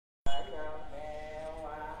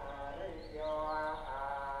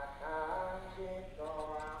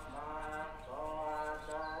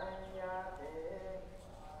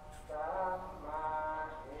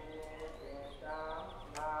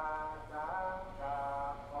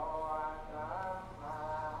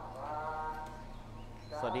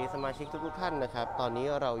วัสดีสมาชิกทุกท่านนะครับตอนนี้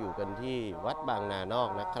เราอยู่กันที่วัดบางนานอก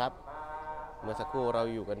นะครับเมื่อสักครู่เรา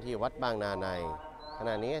อยู่กันที่วัดบางนาในขณ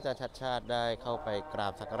ะนี้อาจารย์ชัดชาติได้เข้าไปกรา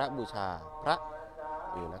บสักการะบูชาพระ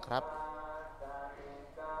อยู่นะครับ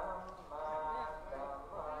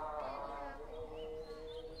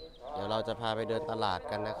เดี๋ยวเราจะพาไปเดินตลาด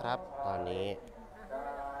กันนะครับตอนนี้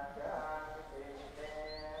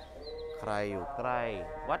ใครอยู่ใกล้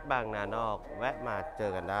วัดบางนานอกแวะมาเจ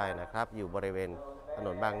อกันได้นะครับอยู่บริเวณถน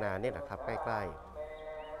นบางนาเนี่ยนะครับใกล้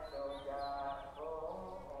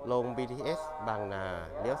ๆลง BTS บางนา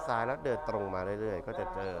เลี้ยวซ้ายแล้วเดินตรงมาเรื่อยๆก็จะ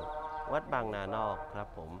เจอวัดบางนานอกครับ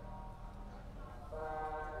ผม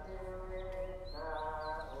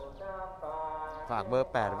ฝากเบอร์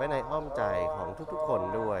 8 ไว้ในอ้อมใจของทุกๆคน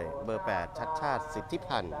ด้วยเบอร์ 8 ชัดชาติสิทธิ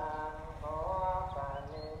พันธ์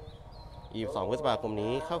22 พฤษภาคม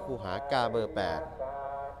นี้เข้าคูหากาเบอร์ 8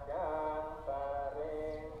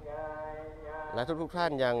 และทุกท่า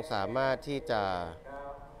นยังสามารถที่จะ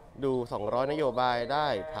ดู200นโยบายได้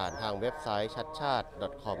ผ่านทางเว็บไซต์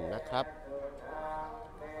chatchat.com นะครับ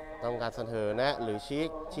ต้องการเสนอแนะหรือ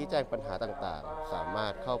ชี้แจงปัญหาต่างๆสามา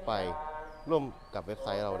รถเข้าไปร่วมกับเว็บไซ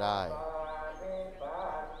ต์เราได้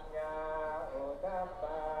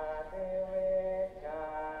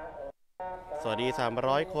สวัสดี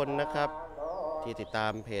300คนนะครับที่ติดตา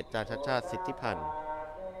มเพจอาจารย์ชัดชาติสิทธิพันธ์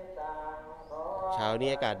เช้านี้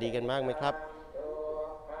อากาศดีกันมากไหมครับ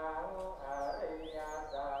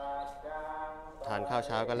ทานข้าวเ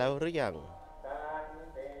ช้ากันแล้วหรือยัง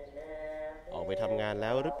ออกไปทำงานแ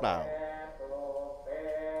ล้วหรือเปล่า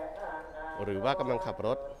หรือว่ากำลังขับร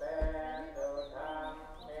ถ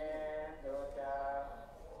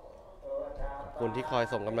ขอบคุณที่คอย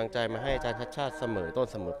ส่งกำลังใจมาให้อาจารย์ชัดชาติเสมอต้น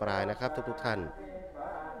เสมอปลายนะครับทุกท่าน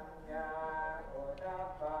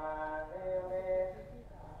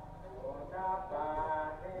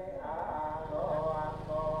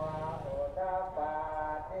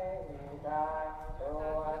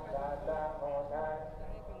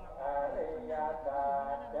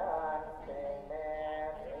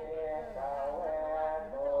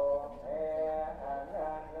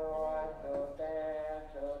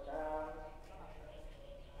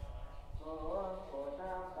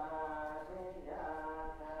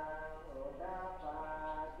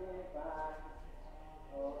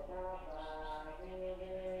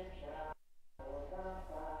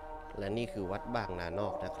และนี่คือวัดบางนานอ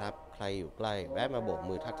กนะครับใครอยู่ใกล้แวะมาโบก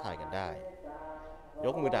มือทักทายกันได้ย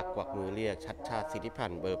กมือดักกวักมือเรียกชัดชาติสิทธิพั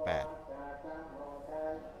นธ์เบอร์ 8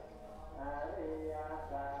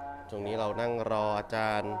ตรงนี้เรานั่งรออาจ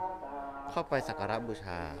ารย์เข้าไปสักการะบูช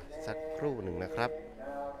าสักครู่หนึ่งนะครับ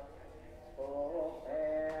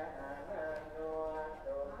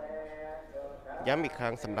ย้ำอีกครั้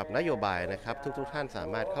งสำหรับนโยบายนะครับทุกท่านสา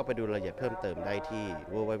มารถเข้าไปดูรายละเอียดเพิ่มเติมได้ที่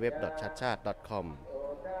www.chatchat.com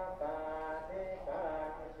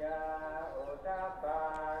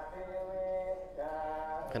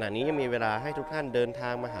ขณะนี้ยังมีเวลาให้ทุกท่านเดินทา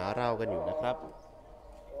งมาหาเรากันอยู่นะครับ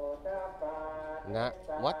ณ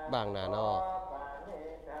วัดบางนานอก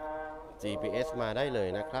GPS มาได้เลย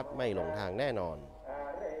นะครับไม่หลงทางแน่นอน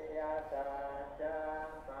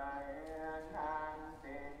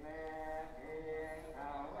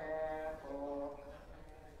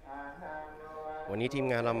วันนี้ทีม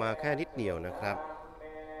งานเรามาแค่นิดเดียวนะครับ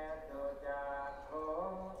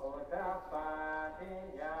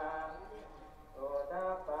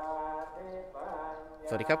ส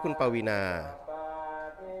วัสดีครับคุณปวีณา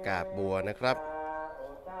กาบบัวนะครับ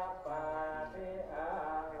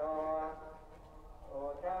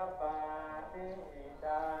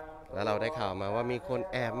แล้วเราได้ข่าวมาว่ามีคน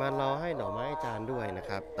แอบมารอให้ดอกไม้อาจารย์ด้วยนะ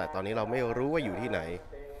ครับแต่ตอนนี้เราไม่รู้ว่าอยู่ที่ไหน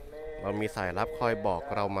เรามีสายลับคอยบอก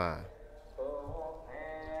เรามา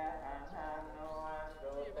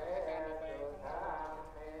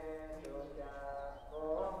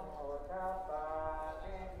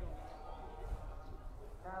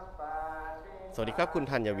สวัสดีครับคุณ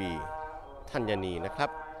ธัญวีธัญนีนะครับ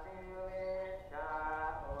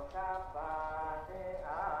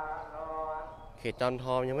เขตจอมท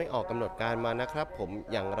องยังไม่ออกกำหนดการมานะครับผม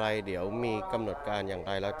อย่างไรเดี๋ยวมีกำหนดการอย่างไ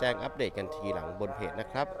รแล้วแจ้งอัปเดตกันทีหลังบนเพจนะ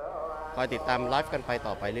ครับคอยติดตามไลฟ์กันไป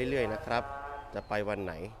ต่อไปเรื่อยๆนะครับจะไปวันไ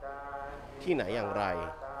หนที่ไหนอย่างไร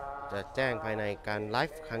จะแจ้งภายในการไล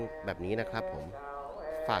ฟ์ครั้งแบบนี้นะครับผม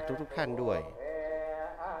ฝากทุกท่านด้วย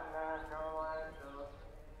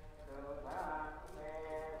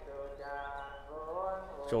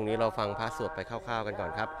ช่วงนี้เราฟังพระสวดไปคร่าวๆกันก่อ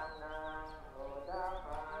นครับ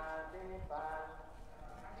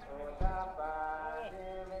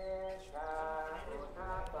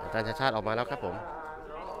อาจารย์ชัดชาติออกมาแล้วครับผม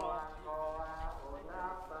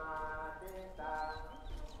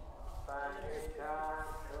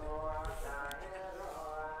เ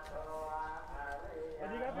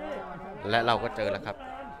และเราก็เจอแล้วครับ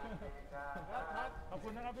ขอบคุ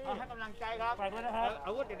ณนะครับพี่ให้กำลังใจครับฝากด้วยนะครับอ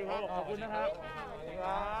าวุธดีครับขอบคุณนะครับข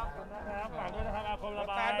อบคุณนะครับฝากด้วยนะครับอาคมระ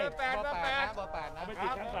บายเบอร์แปดนะเอาไปติด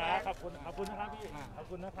ข้างฝาขอบคุณนะครับพี่ขอบ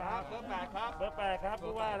คุณนะครับเบอร์แปดครับเบอร์แปดครับ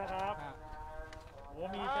ผู้ว่านะครับโอ้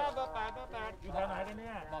มีเบอร์แปดอยู่แถวไหนกันเนี่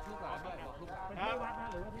ยบอกลูกหลานด้วยบอกลูกหลานเป็นที่วัดนะ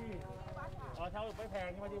หรือว่าที่เช่าไม่แพง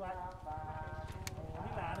ใช่ไหมที่วัดโอ้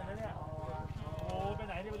นี่หลานเลยนะเนี่ยโอ้ไปไ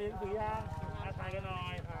หนนี่ไปเรียนหนังสือยังอาถ่ายกันหน่อ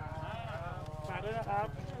ยฝากด้วยนะครับ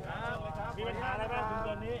มีปัญหาอะไรบ้างถึงต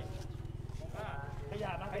อนนี้ขย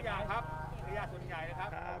ะบ้างขยะครับขยะส่วนใหญ่นะครับ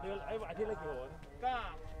เดือนอาทิตย์ละกี่หนก็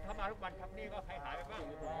ถ้ามาทุกวันครับนี่ก็ใครหายไปบ้าง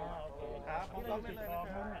โอเคครับมองกล้องได้เลยนะครับ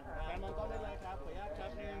การมองกล้องได้เลยครับขออนุญาตครั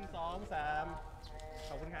บ1 2 3ข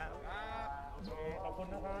อบคุณครับขอบคุณ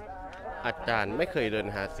นะครับอาจารย์ไม่เคยเดิน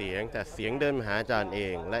หาเสียงแต่เสียงเดินมาหาอาจารย์เอ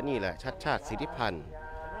งและนี่แหละชัดชาติสิทธิพันธ์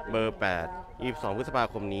เบอร์8 22 พฤษภา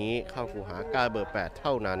คมนี้เข้าคูหากาเบอร์8เ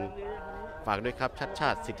ท่านั้นฝากด้วยครับชัดชา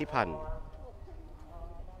ติสิทธิพันธ์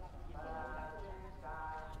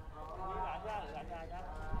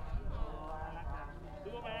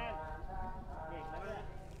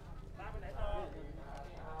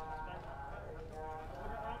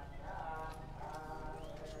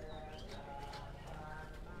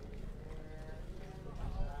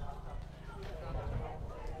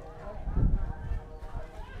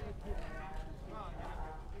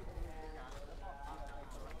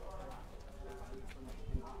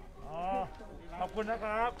ขอบคุณนะค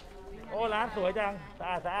รับโอ้ร้านสวยจังสะ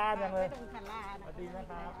อาดจังเลยสวัสดีนะ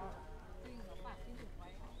ครับ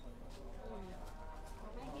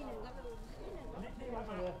ที่วัด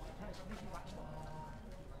มาเลย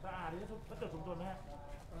สะอาดดีก็เกิดชุมชนไหมฮะ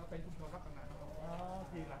เป็นชุมชนรับตั้งนาน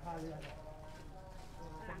สี่หลังคาเรือน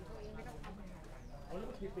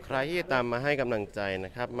ใครที่ตามมาให้กำลังใจน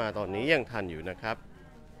ะครับมาตอนนี้ยังทันอยู่นะครับ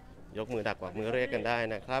ยกมือดักกวักมือเรียกกันได้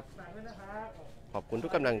นะครับขอบคุณทุ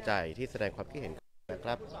กกำลังใจที่แสดงความคิดเห็นนะค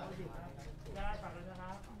รับเ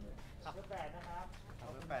บอร์แปดน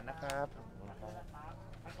ะครับ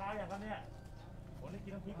ราคาอย่างครับเนี่ยผมได้กิ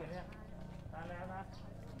นน้ำพริกอย่างเนี้ยทานแล้วนะ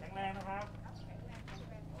แข็งแรงนะครับ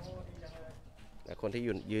แต่คนที่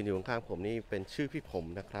ยืนอยู่ข้างผมนี่เป็นชื่อพี่ผม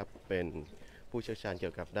นะครับเป็นผู้เชี่ยวชาญเกี่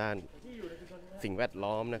ยวกับด้านสิ่งแวด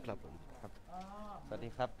ล้อมนะครับผมสวัสดี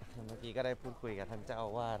ครับเมื่อกี้ก็ได้พูดคุยกับท่านเจ้าอา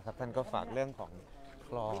วาสครับท่านก็ฝากเรื่องของค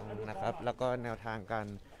ลองนะครับแล้วก็แนวทางการ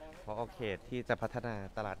พอเขตที่จะพัฒนา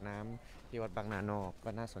ตลาดน้ำที่วัดบางนานอกก็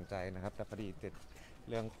น่าสนใจนะครับแต่พอดีติด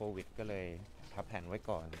เรื่องโควิดก็เลยพับแผนไว้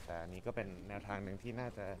ก่อนแต่อันนี้ก็เป็นแนวทางหนึ่งที่น่า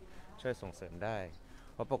จะช่วยส่งเสริมได้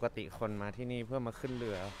เพราะปกติคนมาที่นี่เพื่อมาขึ้นเ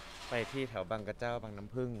รือไปที่แถวบางกระเจ้าบางน้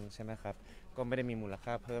ำพึ่งใช่ไหมครับก็ไม่ได้มีมูล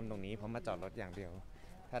ค่าเพิ่มตรงนี้เพราะมาจอดรถอย่างเดียว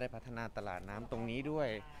ถ้าได้พัฒนาตลาดน้ำตรงนี้ด้วย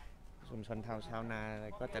ชุมชนชาวนา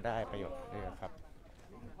ก็จะได้ประโยชน์เยอะครับ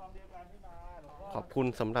ขอบคุณ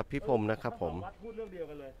สำหรับพี่พรมนะครับผมวัดพูดเรื่องเดียว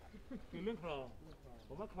กันเลยคือเรื่องคลองผ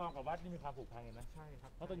มว่าคลองกับวัดนี่มีความผูกพันกันนะใช่ครั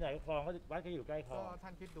บเพราะส่วนใหญ่คลองก็วัดก็อยู่ใกล้คลองก็ท่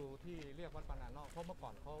านคิดดูที่เรียกวัดบางนานอกเพราะเมื่อก่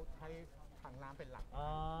อนเขาใช้ทางน้ำเป็นหลัก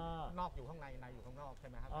นอกอยู่ข้างในอยู่ข้างนอกใช่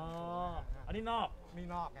ไหมครับอันนี้นอกมี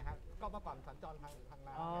นอกนะครับก็เมื่อก่อนสัญจรทาง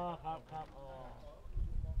น้ำครับ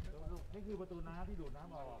นี่คือประตูน้ำที่ดูดน้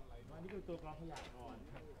ำออกอันนี้คือตัวกรองขยะก่อน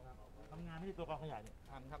ทำงานที่ตัวกรองขยะเนี่ย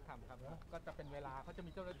ทำครับก็จะเป็นเวลาเขาจะ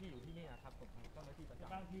มีเจ้าหน้าที่อยู่ที่นี่ครับเจ้าหน้าที่ประจ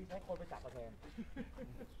ำบางทีใช้คนไปจับประแทน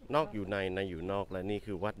นอกอยู่ในอยู่นอกและนี่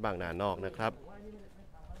คือวัดบางนานอกนะครับ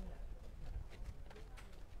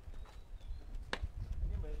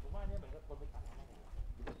ผมว่านี่เหมือนกับคนไปจับเนี่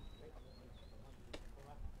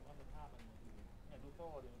ยดูโซ่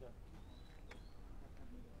ดิมันจะ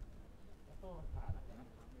โซ่มันขาด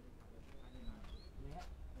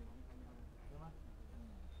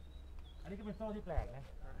อันนี้ก็เป็นโซ่ที่แปลกนะ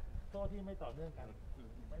โซ่ที่ไม่ต่อเนื่องกัน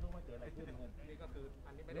ไม่รู้มันเกิดอะไรขึ้นนี่ก็คือ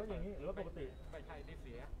อันนี้ไม่ได้อย่างนี้หรือว่าปกติไม่ใช่ที่เ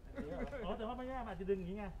สียแต่ว่าไม่แน่อาจจะดึงอย่า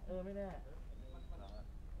งนี้ไงไม่แน่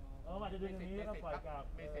อาจจะดึงอย่างนี้ก็ปล่อยกับ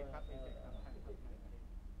มีสิทธิ์ครับ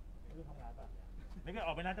นี่ทำงานป่ะนี่ก็อ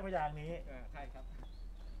อกไปน้ำเจ้าพระยานี้ใช่ครับ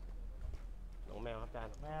น้องแมวครับอาจาร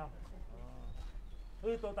ย์แมว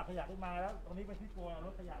ตัวตักขยะขึ้นมาแล้วตรงนี้เป็นที่กลัวร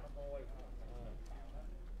ถขยะมาโกย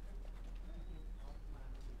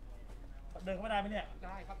เดินเข้ามาได้ไหมเนี่ยไ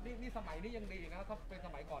ด้ครับนี่สมัยนี้ยังดีนะถ้าเป็นส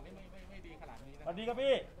มัยก่อนนี่ไม่ดีขนาดนี้นะสวัสดีครับ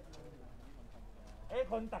พี่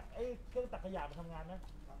คนตักเครื่องตักขยะมาทำงานไหม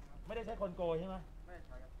ไม่ได้ใช้คนโกยใช่ไหมไม่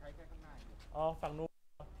ใช้แค่ข้างหน้าฝั่งนู้น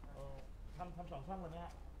ทำ2 ช่องเลยเนี่ย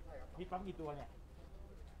มีปั๊มกี่ตัวเนี่ย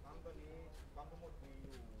ปั๊มตัวนี้ปั๊มทั้งหมดมีอ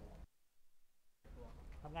ยู่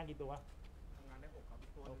ทำงานกี่ตัวทำงานได้6ครับ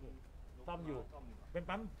ตัวซ่อมอยู่เป็น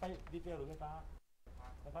ปั๊มไปดีเซลหรือไฟ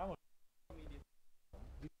ฟ้าหมด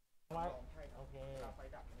ไว้โอเคไฟ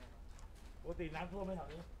ดับเนี่ยปกติน้ำท่วมไหมแถว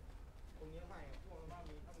นี้ตรงนี้ไม่ท่วมมาก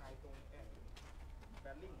มีข้างในตรงแอ แ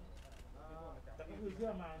ต่ก็คือเชื่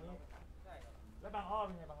อมมานี้แล้วบางอ้อเ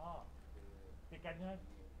ป็นไงบางอ้อติดกันใช่ไหม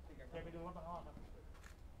เคยไปดูว่าบางอ้อครับ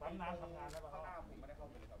ปั๊มน้ำทำงานแล้วบางอ้อ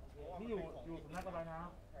นี่อยู่สำนักระบายน้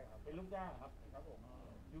ำเป็นลูกจ้างครับ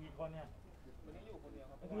อยู่กี่คนเนี่ยวันนี้อยู่คนเดียว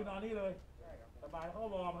ครับก็คือนอนนี่เลยสบายแล้วเขา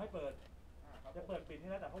วอร์มให้เปิดจะเปิดปิดนี่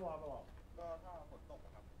แล้วแต่เขาวอร์มมาบอกก็ถ้าฝนตก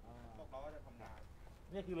ครับตกเราก็จะทำงาน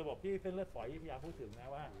นี่คือระบบที่เส้นเลือดฝอยที่พยายามพูดถึงนะ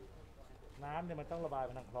ว่าน้ำเนี่ยมันต้องระบายไป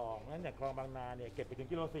ทางคลองงั้นอย่างคลองบางนาเนี่ยเก็บไปถึง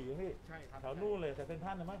กิโล4พี่ใช่ครับแถวนู่นเลยแต่เซ็นท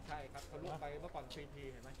รัลนะมั้งใช่ครับทะลุไปเมื่อก่อนCP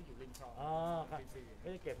เห็นไหมที่อยู่ริมคลองครับไม่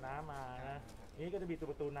ได้เก็บน้ำมานะนี่ก็จะมี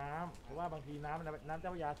ประตูน้ำเพราะว่าบางทีน้ำเจ้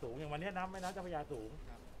าพระยาสูงอย่างวันนี้น้ำเจ้าพระยาสูง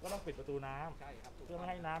ก็ต้องปิดประตูน้ำเพื่อไม่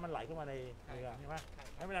ให้น้ำมันไหลเข้ามาในเรือใช่ไหม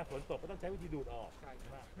ให้เวลาฝนตกก็ต้องใช้วิธีดูดออก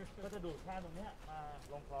ก็จะดูดข้ามตรงนี้มา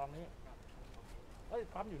ลงคลองนี้เฮ้ย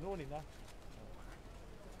ปั๊มอยู่นู่นนี่นะ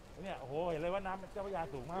เนี่ยโอ้โหเห็นเลยว่าน้ำเจ้าพระยา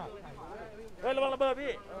สูงมากเฮ้ยระวังระเบิด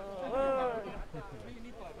พี่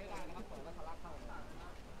นี่เปิดไม่ได้นะครับเปิดแล้วทะลักเข้า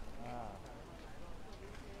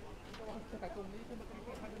แต่ตรงนี้ที่มันเป็น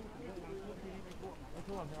ท่านไม่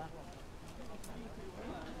ท่วมใช่ไหม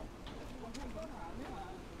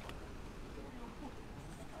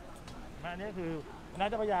อันนี้คือน้ำ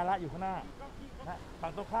เจ้าพระยาละอยู่ข้างหน้านะฝั่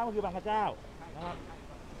งตรงข้ามก็คือบางกระเจ้านะครับ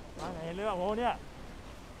เห็นเลยว่าโอ้โหเนี่ย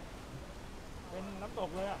เป็นน้ำตก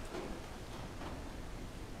เลยอ่ะ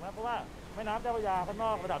เพราะว่าแม่น้ำเจ้าพระยาข้างน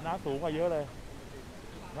อกระดับน้ำสูงกว่าเยอะเลย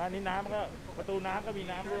นะนี่น้ำก็ประตูน้ำก็มี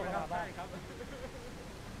น้ำด้วยครับได้ครับ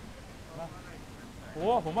โอ้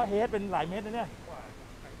ผมว่าเฮดเป็นหลายเมตรนะเนี่ย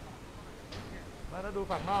แล้วดู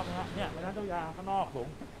ฝั่งนอกนะฮะเนี่ยแม่น้ำเจ้าพระยาข้างนอก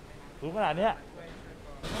สูงขนาดนี้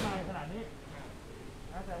ข้างในขนาดนี้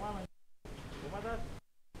แต่ว่ามันผมว่าถ้า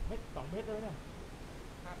2 เมตรเลยเนี่ย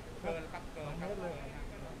เกินครับเกิน 2 เมตรเลย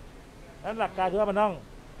นั้นหลักการคือว่ามัน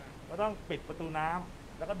ต้องปิดประตูน้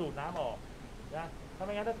ำแล้วก็ดูดน้ำออกนะถ้าไ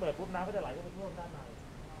ม่งั้นถ้าเปิดปุ๊บน้ำก็จะไหลเข้าไปท่วมด้านใน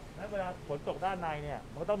นั้นเวลาฝนตกด้านในเนี่ย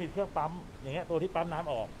มันก็ต้องมีเครื่องปั๊มอย่างเงี้ยตัวที่ปั๊มน้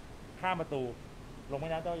ำออกข้ามประตูลงแม่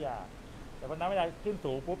น้ำเจ้าพระยาแต่พอน้ำเวลาขึ้น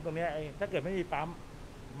สูงปุ๊บตรงนี้ถ้าเกิดไม่มีปั๊ม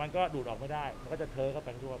มันก็ดูดออกไม่ได้มันก็จะเทเข้าไป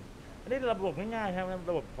ท่วมอันนี้ระบบง่ายๆครับ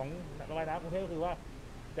ระบบของระบายน้ำกรุงเทพก็คือว่า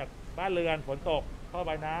จากบ้านเรือนฝนตกเข้าระ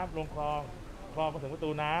บายน้ำลงคลองมาถึงประตู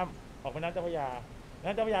น้ำออกแม่น้ำเจ้าพระยาน้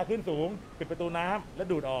ำเจ้าพระยาขึ้นสูงปิดประตูน้ำแล้ว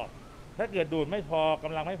ดูดออกถ้าเกิดดูดไม่พอก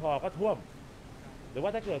ำลังไม่พอก็ท่วมหรือว่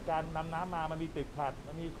าถ้าเกิดการนำน้ำมามันมีติดขัด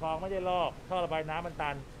มันมีคลองไม่ได้ลอกท่อระบายน้ำมันตั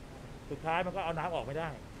นสุดท้ายมันก็เอาน้ำออกไม่ได้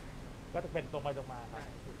ก็จะเป็นตรงไปตรงมาครับ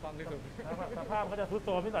ถูกต้องที่สุดสภาพมันก็จะทรุดโท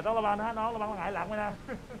รมนิดหน่อยต้องระวังนะน้องระวังหงายหลังไว้นะ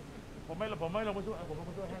ผมไม่ลงมาช่วยผมลง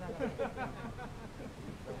มาช่วยให้นะ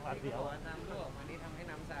เดี๋ยวน้ำรั่วอันนี้ทำให้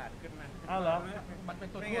น้ำสะอาดขึ้นมาอ้าวเหรอมันเป็น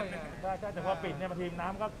ตัวช่วยใช่แต่พอปิดเนี่ยบางทีน้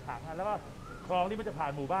ำก็ขังแล้วก็คลองที่มันจะผ่า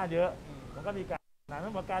นหมู่บ้านเยอะมันก็มี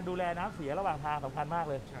การดูแลน้ำเสียระหว่างทางสำคัญมาก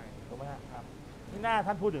เลยใช่ถูกไหมครับนี่น่า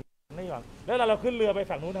ท่านพูดถึงนี่ก่อนแล้วเราขึ้นเรือไป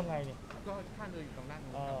ฝั่งนู้นทำไงเนี่ยก็ท่าเรืออยู่ตรงนั้น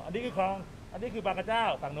อันนี้คือคลองอันนี้คือบางกระเจ้า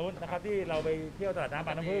ฝั่งนู้นนะครับที่เราไปเที่ยวตลาดน้ำบ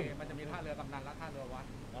างน้ำผึ้งมันจะมีท่าเรือกำนันและท่าเรือวัด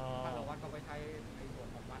ท่าเรือวัดก็ไปใช้ในส่วน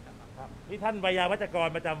ของวัดนะครับนี่ท่านวิยาวัจกร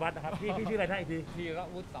ประจำวัดนะครับพี่ชื่ออะไรนะอีกทีธีร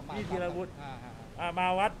วุฒิสัมมาธีรวุฒิมา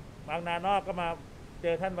วัดบางนานอกก็มาเจ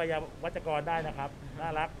อท่านวิยาวัจกรได้นะครับน่า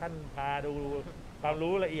รักท่านพาดูความ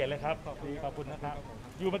รู้ละเอียดเลยครับขอบคุณนะครับ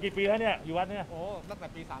อยู่มากี่ปีแล้วเนี่ยอยู่วัดเนี่ยโอ้ตั้งแต่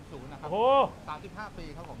ปี30นะครับโอ้35 ปี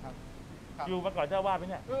ครับผมครับอยู่มาก่อนเจ้าวาดไหม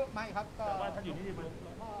เนี่ยไม่ครับก็ว่าท่านอยู่ที่นี่หล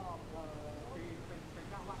วงพ่อเป็น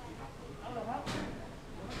เจ้าวาดปี30เอาเหรอครับ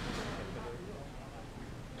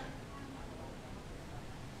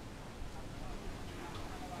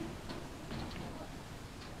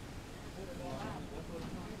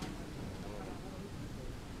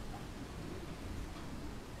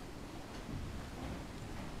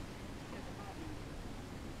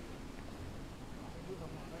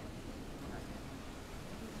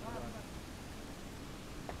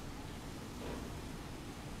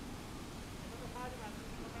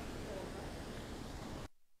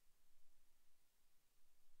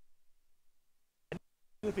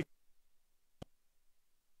คือสิ่ง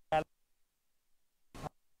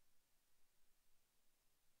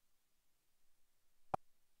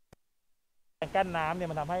กั้นน้ำเนี่ย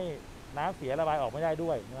มันทำให้น้ำเสียระบายออกไม่ได้ด้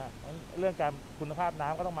วยนะเรื่องการคุณภาพน้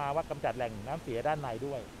ำก็ต้องมาว่ากำจัดแหล่งน้ำเสียด้านใน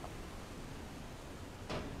ด้วย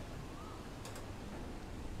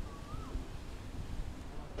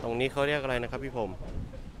ตรงนี้เขาเรียกอะไรนะครับพี่ผม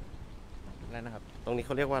อะไรนะครับตรงนี้เข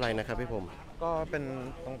าเรียกว่าอะไรนะครับพี่ผมก็เป็น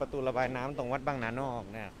ตรงประตูระบายน้ำตรงวัดบางนานอก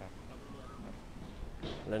เนี่ยครับ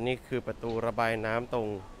และนี่คือประตูระบายน้ำตรง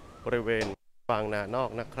บริเวณบางนานอก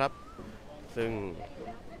นะครับ ซึ่ง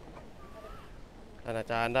ท่านอา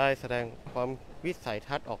จารย์ได้แสดงความวิสัย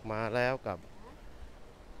ทัศน์ออกมาแล้วกับ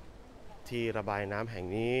ที่ระบายน้ำแห่ง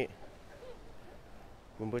นี้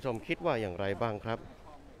คุณผู้ชมคิดว่าอย่างไรบ้างครับ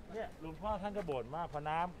เนี่ยหลวงพ่อท่านก็บ่นว่าพอ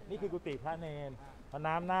น้ำนี่คือกุฏิพระเนนพอ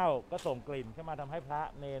น้ำเน่าก็ส่งกลิ่นเข้ามาทำให้พระ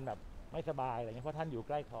เนนแบบไม่สบายอะไรเงี้ยเพราะท่านอยู่ใ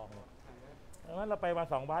กล้คลองเนี่ยดังนั้นเราไปมา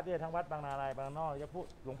2 วัดเนี่ยทั้งวัดบางนารายบางนานอกจะพูด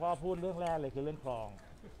หลวงพ่อพูดเรื่องแรกเลยคือเรื่องคลอง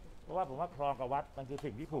เพราะว่าผมว่าคลองกับวัดมันคือ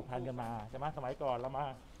สิ่งที่ผูกพันกันมาใช่ไหมสมัยก่อนเรามา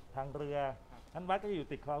ทางเรือท่านวัดก็อยู่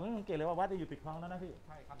ติดคลองนี่สังเกตเลยว่าวัดจะอยู่ติดคลองแล้วนะพี่ ใ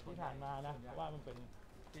ช่ครับ ที่ผ่านมานะเพราะว่ามันเป็น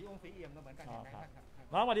สีองค์สีเอี่ยมก็เหมือนกันเห็นไหมท่านครับ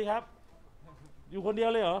น้องสวัสดีครับ อยู่คนเดียว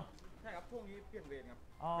เลยเหรอ ใช่ครับช่วงนี้เปลี่ยนเวรครับ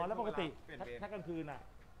อ๋อแล้วปกติ เปลี่ยนเวร ถ้ากลางคืนน่ะ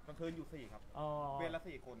กลางคืนอยู่4ครับ อ๋อ เวรละ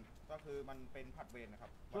4คนก็คือมันเป็นผัดเวรนะครับ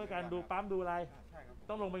ช่วยกันดูปั๊มดูอะไร ใช่ครับ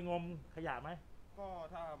ต้องลงไปงมขยะไหม ก็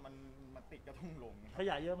ถ้ามันติดก็ต้องลงนะค ข รับ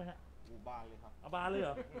ยะเยอะไหมฮะ อูบานเลยครับ เอาบานเลยเหร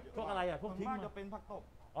อ พวกอะไรอ่ะ พวกทิ้ง ส่วนมาก มา จะเป็นผักตบ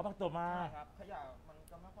อ๋อผักตบมา ใช่ครับขยะมัน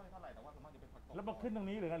จะไม่ค่อยเท่าไหร่แต่ว่าส่วนมากจะเป็นผักตบ แล้วมาขึ้นตรง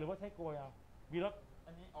นี้หรือไงหรือว่าใช้โกยเอามีรถ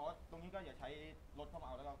อันนี้อ๋อตรงนี้ก็อย่าใช้รถเข้ามาเ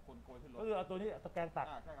อาแล้วก็คนโกยขึ้นรถ ก็คือเอาตัวนี้ตะแกรงตัก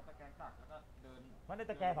ใช่ครับตะแกรงตักแล้วก็เดิน มันได้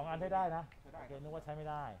ตะแกรง2 อันใช้ได้นะ ใช้ได้ โอเคนึกว่าใช้ไม่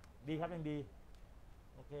ได้ ดีครับยังดี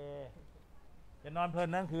โอเคจะนอนเพลิน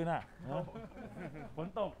นั่งคืนน่ะเนอะฝน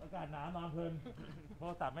ตกอากาศหนาวนอนเพลินโท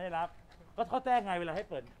รศัพท์ไม่ได้รับ ก็เขาแจ้งไงเวลาให้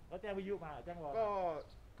เปิดเขาแจ้งวิทยุมาแจ้งวอล ก็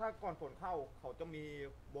ถ้าก่อนฝนเข้าเขาจะมี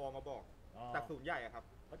วอลมาบอก อ๋อ จากศูนย์ใหญ่อะครับ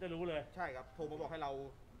เขาจะรู้เลย ใช่ครับโทรมาบอกให้เรา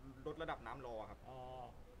ลดระดับน้ำรอครับ อ๋อ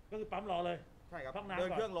ก็คือปั๊มรอเลย ใช่ครับ พักน้ำก่อน เดิ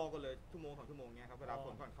นเครื่องรอกันเลยชั่วโมง2 ชั่วโมงเงี้ยครับเวลาฝ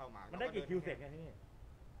นก่อนเข้ามา มันได้กี่คิวเสร็จไงที่นี่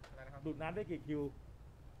อะไรนะครับ ดูดน้ำได้กี่คิว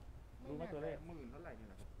รู้ไหมตัวเลข หมื่นเท่าไหร่นี่แ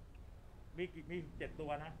หละครับ มี7 ตัว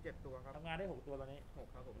นะ 7 ตัวครับ ทำงานได้6 ตัวตอนนี้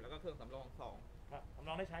 6ครับผมแล้วก็เครื่องสำรอง ครับทำล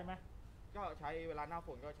องได้ใช้ไหม 2ก็ใช้เวลาหน้าฝ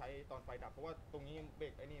นก็ใช้ตอนไฟดับเพราะว่าตรงนี้เบร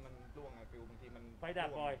กไอ้นี่มันร่วงไงฟิวบางทีมัน ไฟดับ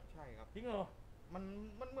บ่อย ใช่ครับ จริงเหรอ มัน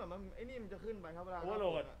เหมือนมันไอ้นี่มันจะขึ้นไปครับเวลา โอเวอร์โหล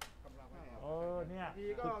ด กำลังไม่เอา เนี่ย บางที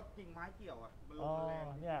ก็กิ่งไม้เกี่ยวอ่ะมันล อ๋ ง อ แรง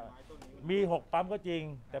เนี่ย กิ่งไม้ต้นนี้ มี6 ปั๊มก็จริง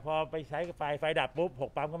แต่พอไปใช้ไฟดับปุ๊บ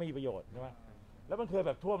6 ปั๊มก็ไม่มีประโยชน์ใช่ไหมแล้วมันเคยแ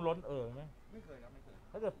บบท่วมล้นไหม ไม่เคยครับไม่เคย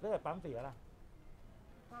ถ้าเกิดปั๊มเสียล่ะ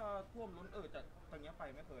ถ้าท่วมล้นจากตรงเนี้ยไป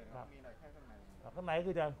ไม่เคยนะครับมีอะไรแค่ข้างใน ข้างใน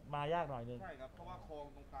คือจะมายากหน่อยนึง ใช่ครับเพราะว่าคลอง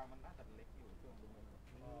ตรงกลางมันน่าจะเล็กอยู่ช่วงตรงนี้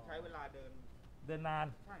มันใช้เวลาเดิน เดินนาน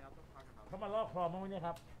ใช่ครับต้องพักนะครับ เขามาลอกคลองมั้งไหมเนี่ยค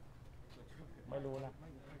รับ ไม่รู้นะ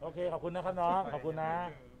โอเคขอบคุณนะครับน้อง ขอบคุณนะ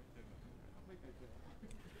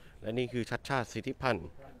และนี่คือชัดชาติสิทธิพันธ์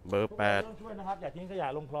เบอร์ ทุกคนต้องช่วยนะครับอย่าทิ้งขยะ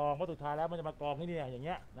ลงคลองเพราะสุดท้ายแล้วมันจะมากองที่นี่อย่างเ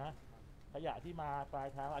งี้ยนะขยะที่มาปลาย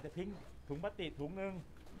ทางอาจจะทิ้งถุงพลาสติกถุงนึง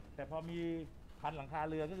แต่พอมีพันหลังคา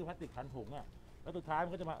เรือก็คือพลาสติกพันถุงอ่ะแล้วสุดท้ายมั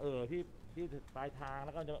นก็จะมาที่ปลายทางแ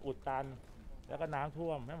ล้วก็จะอุดตันแล้วก็น้ำท่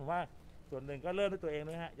วมนั่นผมว่าส่วนหนึ่งก็เริ่มด้วยตัวเอง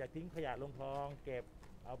ด้วยฮะอย่าทิ้งขยะลงคลองเก็บ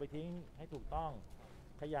เอาไปทิ้งให้ถูกต้อง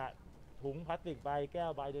ขยะถุงพลาสติกใบแก้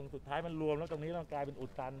วใบหนึ่งสุดท้ายมันรวมแล้วตรงนี้เรากลายเป็นอุ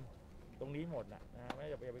ดตันตรงนี้หมดนะไม่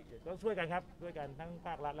อย่าไปต้องช่วยกันครับช่วยกันทั้งภ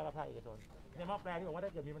าครัฐและก็ภาคเอกชนในหม้อแปลงที่บอกว่าถ้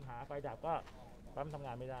าเกิดมีปัญหาไฟดับก็ปั๊มทำง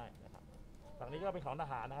านไม่ได้นะครับฝั่งนี้ก็เป็นของท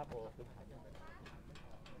หารนะครับโอ้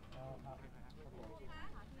ครับ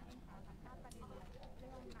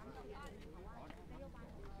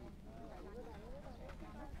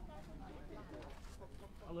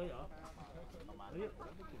เอาเลยเหรอ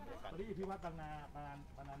วันนี้อยู่ที่วัดบางนา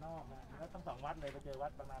นอกนะแล้วทั้ง2 วัดเลยไปเจอวั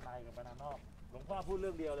ดบางนาในกับบางนานอกหลวงพ่อพูดเ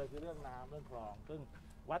รื่องเดียวเลยคือเรื่องน้ำเรื่องคลองซึ่ง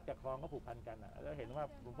วัดกับคลองก็ผูกพันกันอ่ะแล้วเห็นว่า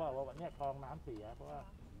หลวงพ่อว่าเนี่ยคลองน้ำเสียเพราะว่า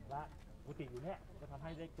พระกุฏิอยู่เนี่ยจะทำใ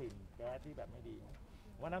ห้ได้กลิ่นแก๊สที่แบบไม่ดี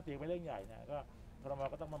ว่าน้ำเสียเป็นเรื่องใหญ่นะก็กทม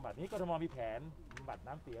ก็ต้องบำบัดนี้กทมมีแผนบำบัด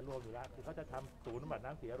น้ำเสียรวมอยู่แล้วคือเขาจะทำศูนย์บำบัด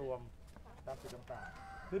น้ำเสียรวมตามจุดต่าง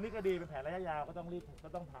ๆคือนี่ก็ดีเป็นแผนระยะยาวก็ต้องรีบก็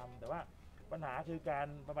ต้องทำแต่ว่าปัญหาคือการ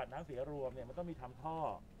บำบัดน้ำเสียรวมเนี่ยมันต้องมีทำท่อ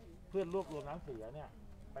เพื่อรวบรวมน้ำเสียเนี่ย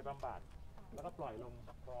ไปบำบัดแล้วก็ปล่อยลง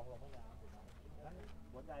คลองลงแม่น้ำนั้น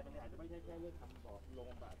หัวใจมันอาจจะไม่ใช่แค่เรื่องทำบ่อลง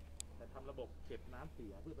บำบัดแต่ทำระบบเก็บน้ำเสี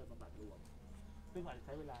ยเพื่อไปบำบัดรวมซึ่งอาจจะใ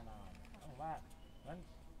ช้เวลานานผมว่างั้น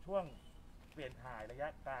ช่วงเปลี่ยนถ่ายระยะ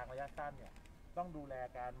กลางระยะสั้นเนี่ยต้องดูแล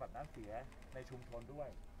การบำบัดน้ำเสียในชุมชนด้วย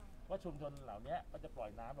ว่าชุมชนเหล่านี้ก็จะปล่อย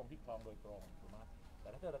น้ำลงที่คลองโดยตรงถูกไหมแต่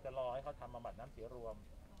ถ้าเกิดเราจะรอให้เขาทำบำบัดน้ำเสียรวม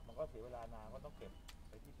มันก็เสียเวลานานก็ต้องเก็บ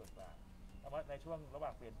ไปที่ส่วนกลางเพราะว่าในช่วงระหว่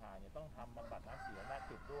างเปลี่ยนถ่ายเนี่ยต้องทำบำบัดน้ำเสียหน้า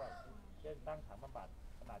จุดด้วยเช่นตั้งถังบำบัด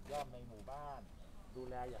ขนาดย่อมในหมู่บ้านดู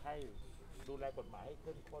แลอย่าให้ดูแลกฎหมายให้เ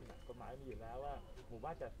ข้มข้นกฎหมายมีอยู่แล้วว่าหมู่บ้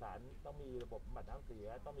านจัดสรรต้องมีระบบบำบัดน้ำเสีย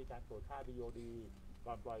ต้องมีการตรวจค่า BOD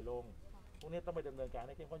ก่อนปล่อยลงพวกนี้ต้องไปดำเนินการใ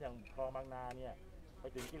ห้เข้มข้นอย่างคลองบางนาเนี่ยไป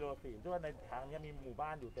ถึงกิโล4ด้วยในทางนี้มีหมู่บ้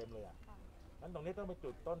านอยู่เต็มเลยนั้นตรงนี้ต้องไปจุ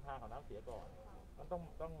ดต้นทางของน้ำเสียก่อนมัน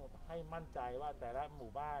ต้องให้มั่นใจว่าแต่ละหมู่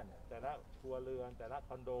บ้านแต่ละครัวเรือนแต่ละค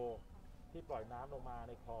อนโดที่ปล่อยน้ำลงมาใ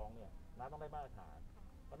นคลองเนี่ยน้ำต้องได้มาตรฐาน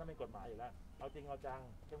เพราะนั่นเป็นกฎหมายอยู่แล้วเอาจริงเอาจัง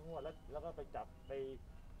เข้มงวดแล้วก็ไปจับไ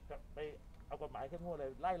ปเอากฎหมายเข้มงวดเล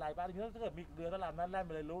ยไล่บ้านถ้าเกิดมีเรือตลาดนั้นแล่นไ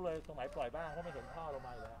ปเลยรู้เลยตรงไหนปล่อยบ้างเพราะไม่เห็นท่อลงม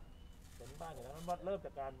าอยู่แล้วแต่นี่บ้านอย่างนั้นมันเริ่มจ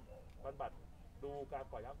ากการบำบัดดูการ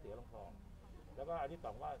ปล่อยน้ำเสียลงคลอง แล้วก็อันที่ส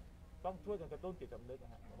องว่าต้องช่วยกันกระตุ้นจิตสำนึกน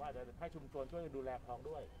ะฮะผมว่าจะให้ชุมชนช่วยกันดูแลคลอง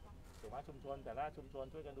ด้วยถูกไหมชุมชนแต่ละชุมชน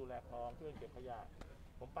ช่วยกันดูแลคลองช่วยกันเก็บขยะ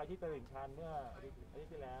ผมไปที่ตลิ่งชันเมื่ออาทิตย์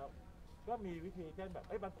ที่แล้วก็มีวิธีเช่นแบบ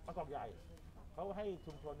บางกอกใหญ่เขาให้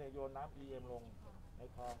ชุมชนเนี่ยโยนน้ำ PM ลงใน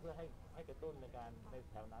คลองเพื่อให้กระตุ้นในการใน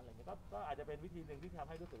แถวนั้นอะไรเงี้ยก็อาจจะเป็นวิธีหนึ่งที่ทำ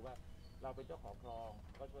ให้รู้สึกว่าเราเป็นเจ้าของคลอง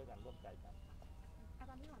ก็ช่วยกันร่วมใจกันอา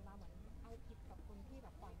จารย์ที่ผ่านมาเหมือนเอาผิดกับคนที่แบ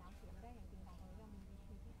บปล่อยน้ำเสียไม่ได้อย่างจริงจังตรงนี้เรามีวิ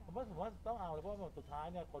ธีที่จะผมว่าต้องเอาเลยเพราะว่าสุดท้าย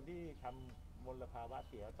เนี่ยคนที่ทำมลภาวะ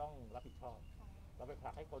เสียต้องรับผิดชอบเราไปผลั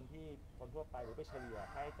กให้คนทั่วไปหรือไปเฉลี่ย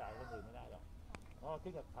ค่าใช้จ่ายคนอื่นไม่ได้หรอกเพราะ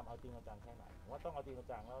ขึ้นกับทำเอาจริงเอาจังแค่ไหนผมว่าต้องเอาจริงเอา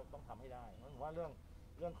จังแล้วต้องทำให้ได้ผมว่าเ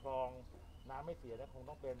รื่องคลองน้ำไม่เสียเนี่ยคง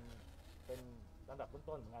ต้องเป็นลำดับ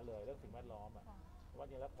ต้นๆเหมือนกันเลยเรื่องสิ่งแวดล้อมอ่ะเพราะว่า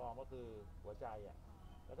จริงแล้วคลองก็คือหัวใจอ่ะ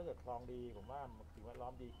แล้วถ้าเกิดคลองดีผมว่าสิ่งแวดล้อ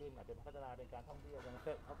มดีขึ้นอาจจะพัฒนาเป็นการท่องเที่ยวอย่างเ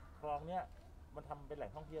ช่นคลองเนี้ยมันทำเป็นแหล่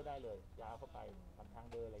งท่องเที่ยวได้เลยยาวเข้าไปทำทาง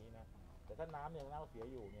เดินอะไรอย่างนี้นะแต่ถ้าน้ำยังเน่าเสีย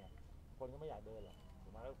อยู่เนี่ยคนก็ไม่อยากเดินหรอกถู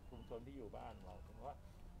กไหมแล้วชุมชนที่อยู่บ้านเราผม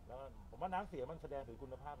ว่าน้ำเสียมันแสดงถึงคุ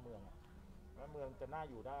ณภาพเมืองอ่ะแล้วเมืองจะน่า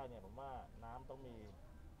อยู่ได้เนี่ยผมว่าน้ำต้อง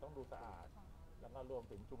ดูสะอาดแล้วก็รวม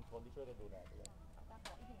ถึงชุมชนที่ช่วยกันดูแลด้วยอาจารย์ข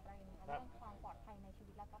ออีกหนึ่งประเด็นเรื่องความปลอดภัยในชี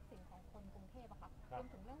วิตและทรัพย์สินของคนกรุงเทพอะค่ะรวม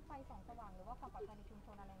ถึงเรื่องไฟส่องสว่างหรือว่าความปลอดภัยในชุมช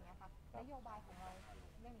นอะไรอย่างเงี้ยค่ะนโยบายของเรา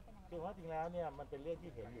เรื่องนี้เป็นยังไงคือว่าจริงแล้วเนี่ยมันเป็นเรื่อง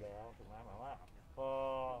ที่เห็นอยู่แล้วถูกไหมหมายว่า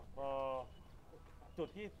พอจุด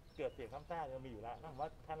ที่เกิดเสียงซ้ำซากมันมีอยู่แล้วนั่นว่า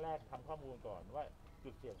ขั้นแรกทำข้อมูลก่อนว่าจุ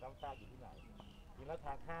ดเสียงซ้ำซากอยู่ที่ไหนจริงแล้วท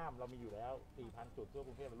างข้ามเรามีอยู่แล้ว 4,000 จุดทั่วก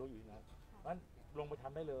รุงเทพมันรู้อยู่ที่นั้นมันลงไปท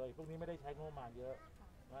ำได้เลยพวกนี้ไม่ได้ใช้งบประมาณเยอะ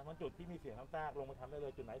มันจุดที่มีเสียงซ้ำซากลงไปทำได้เล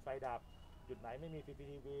ยจุดไหนไฟดับจุดไหนไม่มี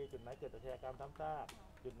CCTV จุดไหนเกิดอาชญากรรมซ้ำซาก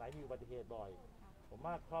จุดไหนมีอุบัติเหตุบ่อยผม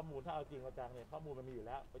ว่าข้อมูลถ้าเอาจริงเอาจังเนี่ยข้อมูลมันมีอยู่แ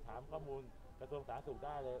ล้วไปถามข้อมูลกระทรวงสาธารณสุขไ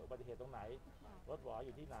ด้เลยอุบัติเหตุตรงไหนรถหวออ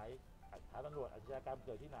ยู่ที่ไหนถามตำรวจอาชญากรรมเ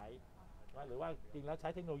กิดที่ไหนหรือว่าจริงแล้วใช้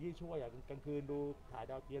เทคโนโลยีช่วยอย่างกลางคืนดูถ่าย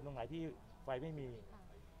ดาวเทียมตรงไหนที่ไฟไม่มี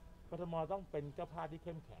กทมต้องเป็นเจ้าภาพที่เ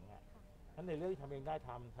ข้มแข็งอ่ะทั้นในเรื่องที่ทำเองได้ท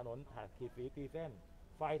ำถนนถ่ายขีดสีตีเส้น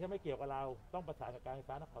ไฟถ้าไม่เกี่ยวกับเราต้องประสานกับการไฟ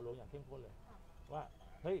ฟ้านครหลวงอย่างเข้มข้นเลยว่า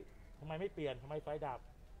เฮ้ยทำไมไม่เปลี่ยนทำไมไฟดับ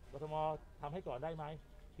กทมทำให้ก่อนได้ไหม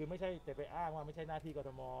คือไม่ใช่จะไปอ้างว่าไม่ใช่หน้าที่กท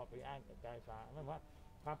มไปอ้างกับการไฟฟ้านั่นว่า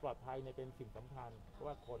ความปลอดภัยเนี่ยเป็นสิ่งสำคัญเพราะ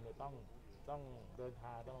ว่าคนเนี่ยต้องเดินท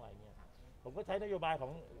างต้องอะไรเนี่ยผมก็ใช้นโยบายขอ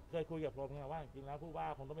งเคยคุยกับผมไงว่าจริงแล้วผู้ว่า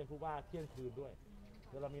คงต้องเป็นผู้ว่าเที่ยงคืนด้วย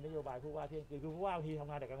คือเรามีนโยบายผู้ว่าเที่ยงคืนคือผู้ว่าบางทีทำ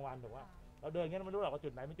งานแต่กลางวันถูกว่าเราเดินงั้นไม่รู้หรอกว่าจุ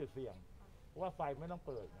ดไหนเป็นจุดเสี่ยงเพราะว่าไฟไม่ต้อง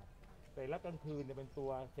เปิดนะแต่แล้วกลางคืนเนี่ยเป็นตัว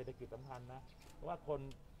เศรษฐกิจสำคัญนะเพราะว่าคน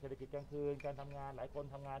เศรษฐกิจกลางคืนการทำงานหลายคน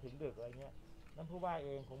ทำงานถึงดึกอะไรเงี้ยนั่นผู้ว่าเอ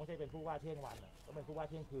งคงไม่ใช่เป็นผู้ว่าเที่ยงวันต้องเป็นผู้ว่า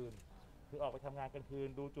เที่ยงคืนคือออกไปทำงานกลางคืน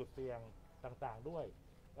ดูจุดเสี่ยงต่างๆด้วย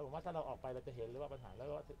แล้วผมว่าถ้าเราออกไปเราจะเห็นเลยว่าปัญหาแล้ว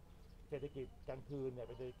ว่าเศรษฐกิจกลางคืนเนี่ยเ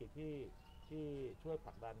ป็นเศรษฐกิจที่ช่วยผ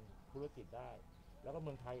ลักดันธุรกิจได้แล้วก็เ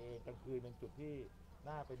มืองไทยเองกลางคืนเป็นจุดที่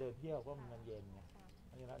น่าไปเดินเที่ยวเพราะมันเย็นไง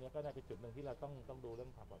อันนี้ก็น่าเป็นจุดหนึ่งที่เราต้องดูเรื่อง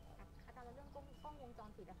ความปลอดภัยอาจารย์เรื่องกล้องวงจร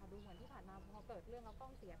ปิดอะค่ะดูเหมือนที่ผ่านมาพอเกิดเรื่องแล้วกล้อ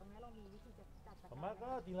งเสียตรงนี้เรามีวิธีจะจัดการผมว่าก็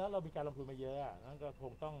จริงแล้วเรามีการลงทุนมาเยอะนั่นก็ค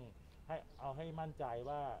งต้องให้มั่นใจ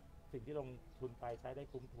ว่าสิ่งที่ลงทุนไปใช้ได้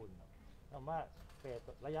คุ้มทุนคำว่าเฟส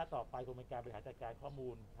ระยะต่อไปคงเป็นการบริหารจัดการข้อมู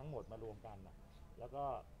ลทั้งหมดมารวมกันนะแล้วก็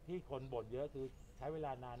ที่คนบ่นเยอะคือใช้เวล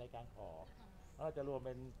านานในการขอแล้วเราจะรวมเ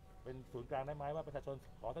ป็นศูนย์กลางได้ไหมว่าประชาชน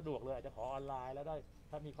ขอสะดวกเลยอาจจะขอออนไลน์แล้วได้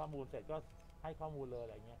ถ้ามีข้อมูลเสร็จก็ให้ข้อมูลเลยอะ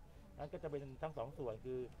ไรเงี้ยนั้นก็จะเป็นทั้งสองส่วน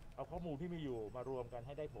คือเอาข้อมูลที่มีอยู่มารวมกันใ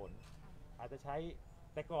ห้ได้ผลอาจจะใช้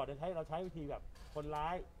แต่ก่อนเราใช้วิธีแบบคนร้า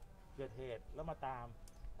ยเกิดเหตุแล้วมาตาม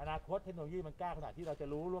อนาคตเทคโนโลยีมันกล้าขนาดที่เราจะ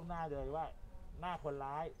รู้ล่วงหน้าเลยว่าหน้าคน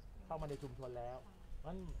ร้ายเข้ามาในชุมชนแล้ว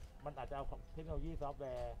มันอาจจะเอาเทคโนโลยีซอฟต์แว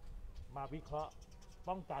ร์มาวิเคราะห์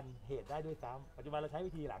ป้องกันเหตุได้ด้วยซ้ำปัจจุบันเราใช้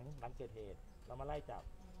วิธีหลังเกิดเหตุเรามาไล่จับ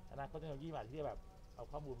อนาคตเทคโนโลยีอาจจะแบบเอา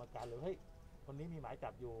ข้อมูลมากันเลยเฮ้ยคนนี้มีหมายจั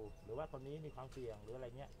บอยู่หรือว่าคนนี้มีความเสี่ยงหรืออะไร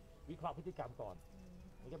เงี้ยวิเคราะห์พฤติกรรมก่อน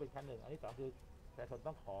นี่ก็เป็นขั้นหนึ่งอันที่สองคือประชาชน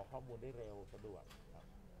ต้องขอข้อมูลได้เร็วสะดวกครับ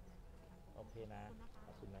โอเคนะข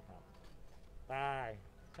อบคุณนะครับตาย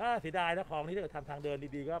เสียดายนะของนี้ถ้าเกิดทำทางเดิน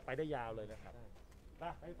ดีๆก็ไปได้ยาวเลยนะครับ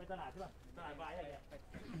ไปตลาดใช่ป่ะตลาดวายอะไรเนี่ย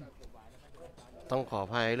ต้องขออ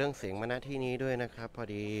ภัยเรื่องเสียงมาณที่นี้ด้วยนะครับพอ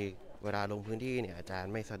ดีเวลาลงพื้นที่เนี่ยอาจาร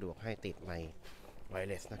ย์ไม่สะดวกให้ติดไมค์ไว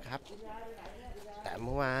เลสนะครับแต่เ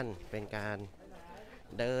มื่อวานเป็นการ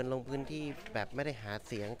เดินลงพื้นที่แบบไม่ได้หา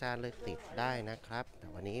เสียงอาจารย์เลยติดได้นะครับแต่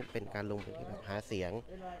วันนี้เป็นการลงพื้นที่แบบหาเสียง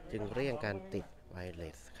จึงเลี่ยงการติดไวเล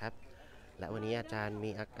สครับและวันนี้อาจารย์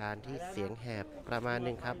มีอาการที่เสียงแหบประมาณ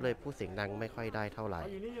นึงครับเลยพูดเสียงดังไม่ค่อยได้เท่าไหร่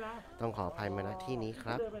ต้องขออภัยมาณที่นี้ค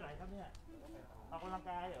รับเดินไปไหนครับเนี่ยออกกำลัง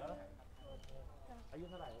กายเหรออายุ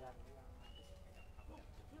เท่าไหร่กัน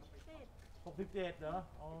67เหรอ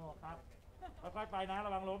อ๋อครับ ค่อยๆไปนะร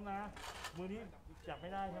ะวังล้มนะมือนี้จับไม่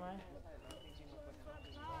ได้ใช่ไหม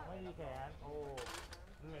ไม่มีแขนโอ้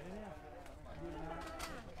เหนื่อยนะเนี่ย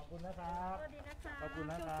ขอบคุณนะครับขอบคุณ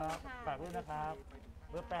นะครับฝากด้วยนะครับ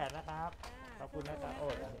เบอร์ 8นะครับขอบคุณนะครับโอ้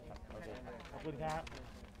โอเคครับขอบคุณครับ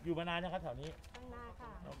อยู่มานานยังครับแถวนี้ตั้งนานค่ะ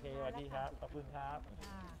โอเคสวัสดีครับขอบคุณครับ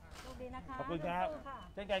โชคดีนะคะ ขอบคุณครับ สู้ๆค่ะ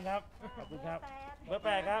เช่นกันครับขอบคุณครับเบอร์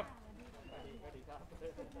 8ครับ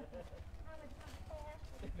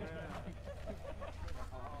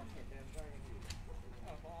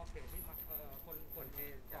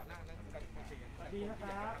ดีนะค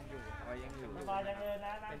รับสบายจังเลยน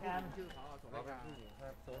ะนั่งกัน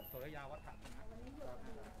โสระยาวัฒน์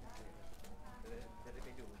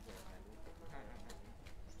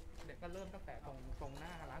เด็กก็เริ่มตั้งแต่ตรงหน้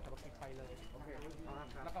าร้านสารพัดไปเลย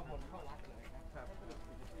แล้วก็วนเข้าวัดเลยนะครับ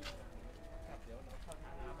เดี๋ยวเราเข้าห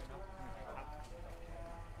าน้ำไปเนาะครับ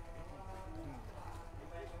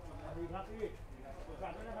สวัสดีครับพี่ฝา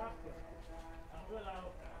กด้วยนะครับทางเพื่อนเรา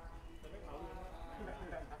จะไม่เผาเลย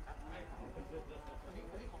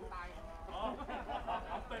ของตาย อ๋อ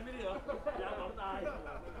เป็นไม่ได้เหรอยาของตาย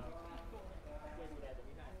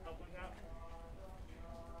ขอบคุณครับ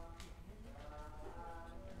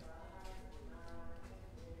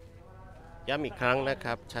ย้ำอีกครั้งนะค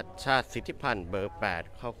รับชัดชาติสิทธิพันธ์เบอร์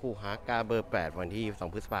 8 เข้าคู่หากาเบอร์ 8 วันที่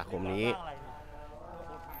22 พฤษภาคมนี้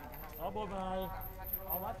อ๋อโบนายเ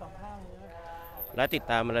อาวัดสองข้างเลยนะ และติด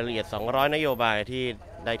ตามรายละเอียด 200 นโยบายที่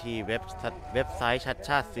ได้ที่เว็บไซต์ชัด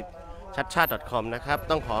ชาติ .com นะครับ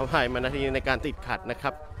ต้องขออภัยมาณทีในการติดขัดนะครั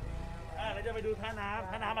บ เราจะไปดูท่าน้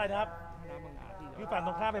ำอะไรนะครับคือฝั่งต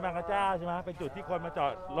รงข้ามไปบางกระเจ้าใช่ไหมเป็นจุดที่คนมาจอ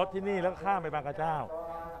ดรถที่นี่แล้วข้ามไปบางกระเจ้า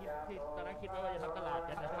ตอนนั้นคิดว่าจะทำตลาด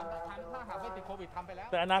กันนะทำถ้าหากไม่ติดโควิดทำไปแล้ว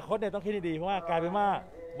แต่อนาคตเนี่ยต้องคิดดีๆเพราะว่ากลายเป็นว่า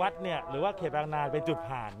วัดเนี่ยหรือว่าเขตบางนาเป็นจุด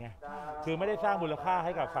ผ่านไงคือไม่ได้สร้างมูลค่าใ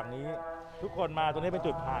ห้กับฝั่งนี้ ทุกคนมาตรงนี้เป็น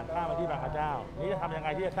จุดผ่านข้ามมาที่บางกระเจ้านี่จะทำยังไง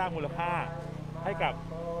ที่จะสร้างมูลค่าให้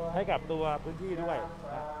กับตัวพื้นที่ด้วย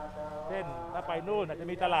นะเช่นถ้าไปนู่นอาจจะ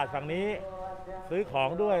มีตลาดฝั่งนี้ซื้อของ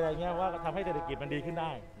ด้วยอะไรเงี้ยว่าทำให้เศรษฐกิจมันดีขึ้นไ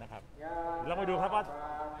ด้นะครับเราไปดูครับว่า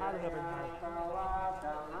ท่าเรือเป็นไง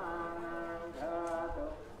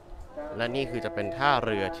และนี่คือจะเป็นท่าเ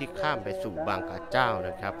รือที่ข้ามไปสู่บางกระเจ้าน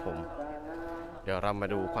ะครับผมเดี๋ยวเรามา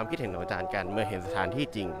ดูความคิดเห็นของอาจารย์กันเมื่อเห็นสถานที่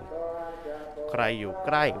จริงใครอยู่ใก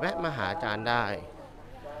ล้แวะมาหาอาจารย์ได้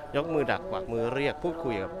ยกมือดักกวักมือเรียกพูดคุ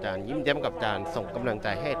ยกับอาจารย์ยิ้มแย้มกับอาจารย์ส่งกำลังใจ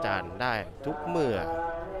ให้อาจารย์ได้ทุกเมื่อ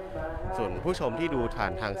ส่วนผู้ชมที่ดูผ่า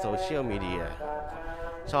นทางโซเชียลมีเดีย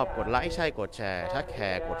ชอบกดไลค์ใช่กดแชร์ถ้าแค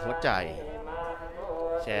ร์กดหัวใจ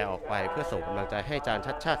แชร์ออกไปเพื่อส่งกำลังใจให้อาจารย์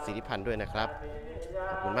ชัดชาติสิทธิพันธ์ด้วยนะครับ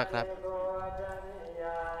ขอบคุณมากครับ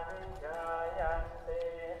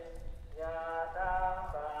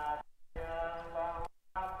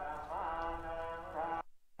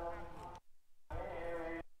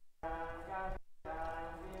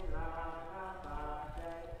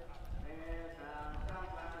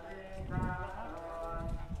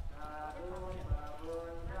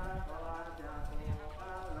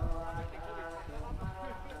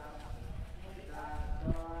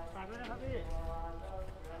ฝากด้วยนะครับพี่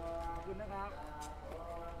ขอบคุณนะครับ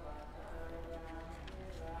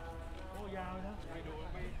โอ้ยาวนะไปดู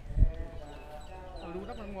รู้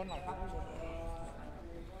นักมันงวนหน่อยครับแ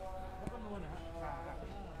ล้วก็นวลนะฮะ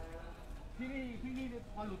ที่นี่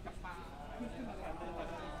พอหลุดจากป่าขึ้นมาแล้ว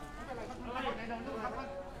ไม่เป็นไรครับในทางนู้นครับ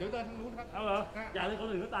เดี๋ยวเดินทางนู้นครับเอาเหรออย่าให้คน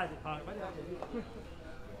อื่นเขาตายสิถอดไม่ได้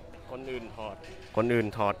คนอื่นถ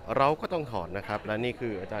อดเราก็ต้องถอดนะครับและนี่คื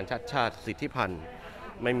ออาจารย์ชัดชาติสิทธิพันธ์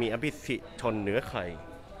ไม่มีอภิสิทธิ์ชนเหนือใคร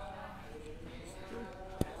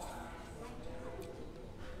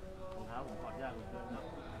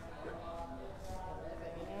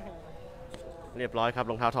เรียบร้อยครับ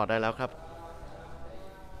รองเท้าถอดได้แล้วครับ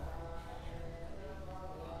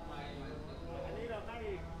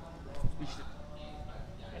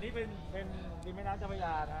อันนี้เป็นริมแม่น้ำเจ้าพระย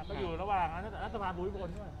านะก็อยู่ระหว่างรัฐบาลภูมิพล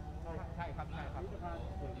ด้วยใช่ครับ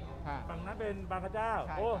ฝั่งนั้นเป็นบางกระเจ้า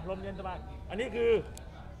โอ้ลมเย็นสบายอันนี้คือ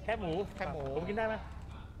แค่หมูผมกินได้ไหม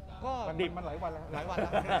ก็ดิบมันหลายวันแล้ว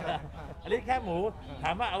อันนี้แค่หมูถ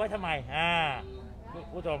ามว่าเอาไว้ทำไม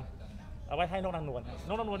ผู้ชมเอาไว้ให้นกนางนวล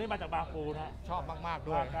นี่มาจากบางปูนะชอบมากๆ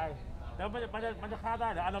ด้วยใช่แล้วมันจะฆ่าได้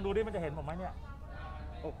เหรอลองดูดิมันจะเห็นผมไหมเนี่ย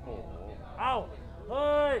โอ้โหเอ้าเ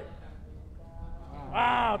ฮ้ยอ้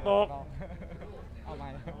าวตกเอาไป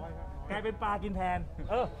กลายเป็นปลากินแทน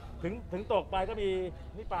ถึงตกไปก็มี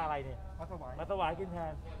นี่ปลาอะไรเนี่ยมาถวายกินแท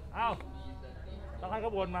นอ้าวต้องให้เข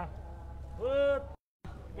าวนมา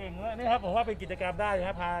เก่งเลยนี่ครับผมว่าเป็นกิจกรรมได้น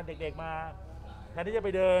ะพาเด็กๆมาแทนที่จะไป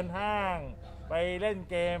เดินห้างไปเล่น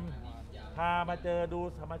เกมพามาเจอดู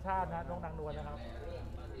ธรรมชาตินะน้องนางนวลนะครับ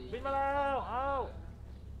บินมาแล้วเอ้า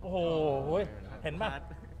โอ้โหเห็นป่ะ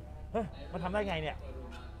เฮ้ยมันทำได้ไงเนี่ย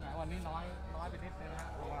วันนี้น้อยไปนิดนึงนะฮะ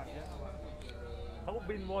ประมาณเยอะ เขา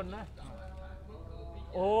บินวนนะ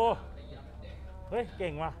โอ้เฮ้ยเ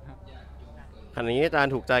ก่งว่ะ ขณะนี้อาจาร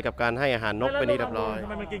ย์ถูกใจกับการให้อาหารนกเป็นที่เรียบร้อย ทำ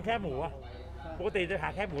ไมมันกินแค่หมูอ่ะปกติจะหา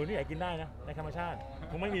แค่หมูที่ไหนกินได้นะในธรรมชาติ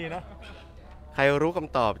คงไม่มีนะ ใครรู้ค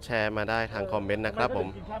ำตอบแชร์มาได้ทางคอมเมนต์นะครับผม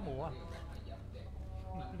กินแค่หมูอ่ะ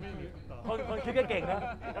คนคิดก็เก่งนะ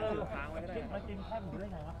มันกินแค่หมูได้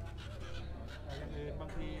ไงวะ อย่างอื่นบาง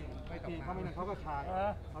ทีเขาไม่นั่นเขาก็คาย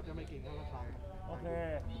เขาจะไม่กินเขาก็คาย โอเค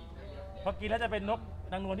พอกินแล้วจะเป็นนก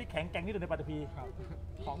นางนวลที่แข็งแกร่งที่สุดในปัตตภี ครับ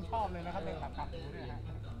ของชอบเลยนะครับในหลักกับหมูเนี่ยฮะ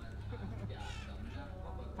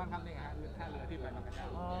ท่านทำนี่ฮะท่าเรือที่ไปบางกระเจ้า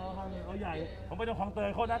อ๋อเขาใหญ่ผมไปตรงคลองเตย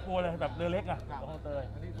โคตรน่ากลัวเลยแบบเรือเล็กอ่ะตรงคลองเตย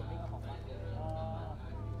อันนี้ส่วนนี้ก็ของวัด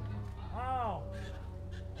อ้าว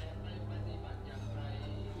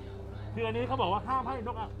คืออันนี้เขาบอกว่าห้ามให้น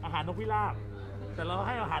กอาหารนกพิราบแต่เราใ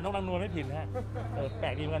ห้อาหารนกนางนวลไม่ผิดนะแปล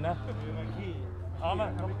กดีเหมือนกันนะ มันขี้ อ๋อมัน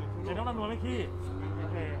เป็นนกนางนวลไม่ขี้โอ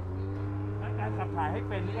เคการขับถ่ายให้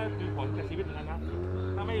เป็นนี่ก็คือผลกับชีวิตเหมือนกันนะ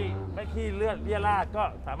ถ้าไม่ขี้เลือดเลี่ยราดก็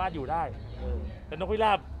สามารถอยู่ได้แต่นกพิร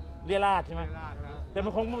าบเลี่ยราดใช่ไหม ลาดครับ แต่มั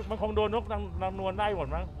นคงโดนนกนางนวลได้หมด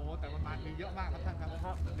มั้ง โอ้แต่มันมามีเยอะมากครับท่านค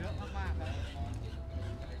รับเยอะมากๆครั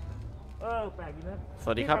บ แปลกดีนะ ส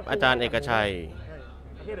วัสดีครับอาจารย์เอกชัย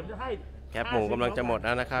โอเคเดี๋ยวผมจะให้ แคปหมูกำลังจะหมดแ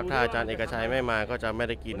ล้วนะครับ ถ้าอาจารย์เอกชัยไม่มาก็จะไม่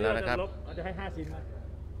ได้กินแล้วนะครับ เราจะให้5 ชิ้นนะ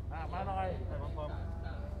มาหน่อย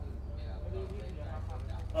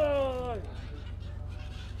เอ้ย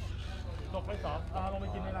ตกไป2ลงไป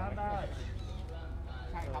กินในน้ำได้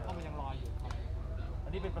ใช่ครับเพราะมันยังลอยอยู่ครับ อั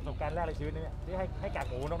นนี้เป็นประสบการณ์แรกในชีวิตเนี่ยที่ให้กาก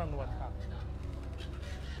หมูนกนางนวล ครับ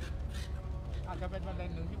อาจจะเป็นประเด็น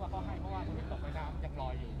หนึ่งที่ว่าเขาให้เพราะว่ามันตกไปน้ำยังลอ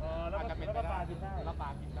ยอยู่ แล้ว อาจจะเป็น ก็ปลากินได้ แล้วปลา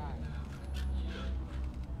กินได้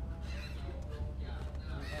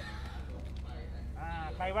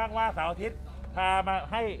ใครว่างๆเสาร์อาทิตย์พามา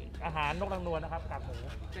ให้อาหารนกนางนวลนะครับกากหมู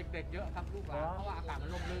เด็กๆเยอะครับลูกหลานเพราะว่าอากาศมัน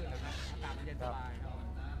ร่มรื่นนะครับอากาศมันเย็นสบายครับ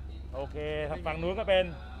โอเคทางฝั่งนู้นก็เป็น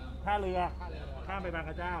ท่าเรือข้ามไปบาง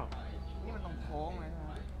กระเจ้า นี่มันตรงโค้งเลยนะ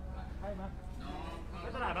ใช่ไหมแล้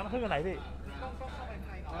วตลาดมันขึ้นกันไหนพี่ ต้องเข้าไปข้างใ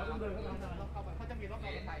นก่อนต้องเดินเข้าไปต้องเข้าไปเขาจะมีรถมอ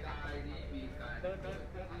เตอร์ไซค์รับเดิน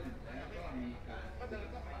ก็เดิน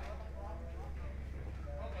เข้าไป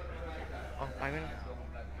อ๋อไปไหม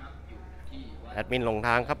แอดมินหลงท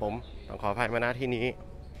างครับผมต้องขออภัยมาณที่นี้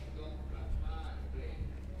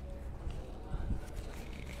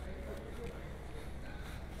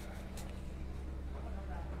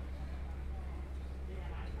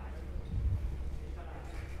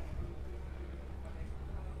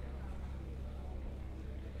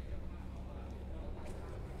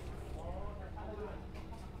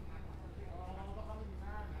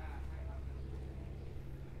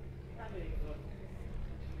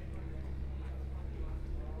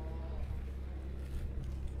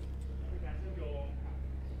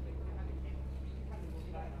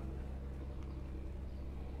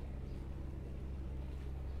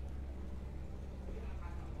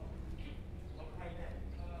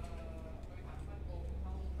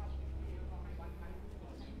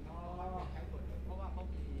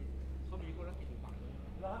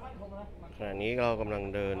ขณะนี้เรากำลัง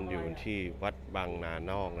เดินอยู่ที่วัดบางนา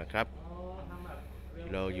นอกนะครับ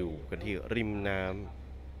เราอยู่กันที่ริมน้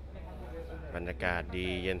ำบรรยากาศดี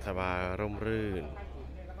เย็นสบายร่มรื่น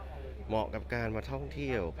เหมาะกับการมาท่องเ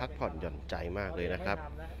ที่ยวพักผ่อนหย่อนใจมากเลยนะครับ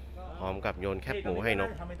พร้อมกับโยนแคปหมูให้นก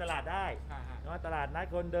ทำเป็นตลาดได้นะตลาดนัด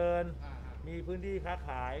คนเดิน มีพื้นที่ค้าข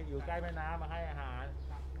ายอยู่ใกล้แม่น้ำมาให้อาหาร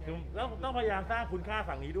คือแล้วต้องพยายามสร้างคุณค่า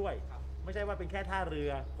ฝั่งนี้ด้วย ไม่ใช่ว่าเป็นแค่ท่าเรื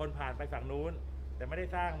อคนผ่านไปฝั่งนู้น แต่ไม่ได้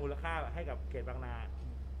สร้างมูลค่าให้กับเขตบางนา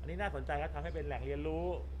อันนี้น่าสนใจครับทำให้เป็นแหล่งเรียนรู้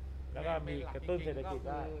แล้วก็มีกระตุ้นเศรษฐกิจ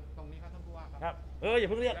ได้ ตรงนี้ครับท่านผู้ว่า ครับอย่า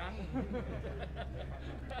เพิ่งเรียก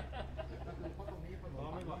เพราะตรงนี้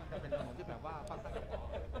มันจะเป็นถนนที่แบบว่าค่อนข้างจะ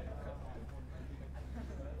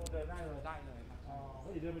เดินได้เลย ได้เลยครับ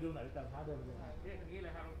เดี๋ยวเดินไปดูหน่อยแต่ท้าเดินไปดู เรียกอย่างนี้เล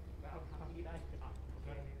ยครับทำนี้ได้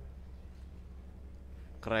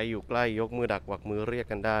ใครอยู่ใกล้ยกมือดักวักมือเรียก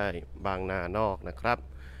กันได้ บางนานอกนะครับ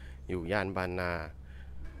อยู่ย่านบางนา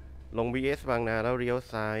ลง BS บางนาแล้วเลี้ยว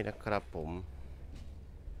ซ้ายนะครับผม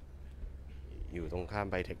อยู่ตรงข้าม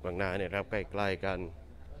ไบเทคบางนาเนี่ยครับใกล้ๆกัน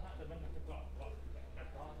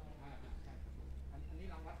อันนี้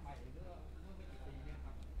รังวัดใหม่เมื่อไม่กี่ปีเนี่ยค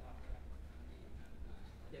รับ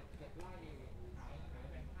7 ไร่ขาย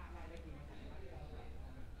เป็น5 ไร่ได้กิน2 ไ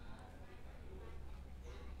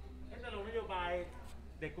ร่ จะลงนโยบาย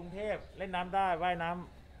เด็กกรุงเทพเล่นน้ำได้ว่ายน้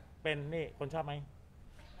ำเป็นนี่คนชอบไหม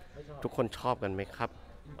ไม่ชอบ ทุกคนชอบกันไหมครับ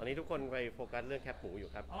ตอนนี้ทุกคนไปโฟกัสเรื่องแคปหมูอยู่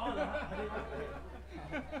ครับ เหรอ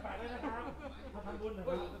ฝากด้วยนะครับมาทำบุญเถอะ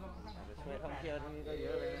ช่วยท่องเที่ยวที่นี่ก็เย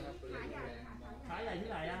อะเลยนะครับ ขายใหญ่ที่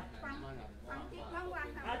ไหนอ่ะ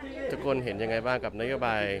ทุกคนเห็นยังไงบ้างกับนโยบ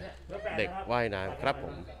ายเด็กว่ายน้ำครับผ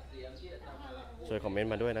มช่วยคอมเมน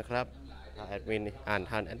ต์มาด้วยนะครับถ้าแอดมินอ่าน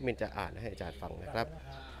ทันแอดมินจะอ่านให้อาจารย์ฟังนะครับ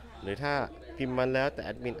หรือถ้าพิมพ์มันแล้วแต่แอ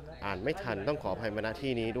ดมินอ่านไม่ทันต้องขออภัยมาณ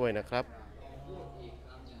ที่นี้ด้วยนะครับ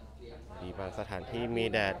มีบางสถานที่มี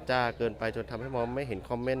แดดจ้าเกินไปจนทำให้มองไม่เห็น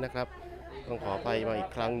คอมเมนต์นะครับต้องขอไปมาอีก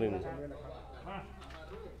ครั้งหนึ่ง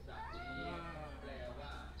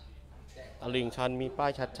ตลิ่งชันมีป้า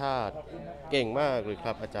ยชัดชาติเก่งมากเลยค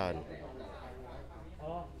รับอาจารย์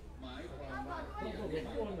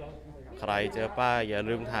ใครเจอป้ายอย่า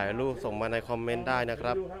ลืมถ่ายรูปส่งมาในคอมเมนต์ได้นะค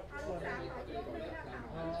รับ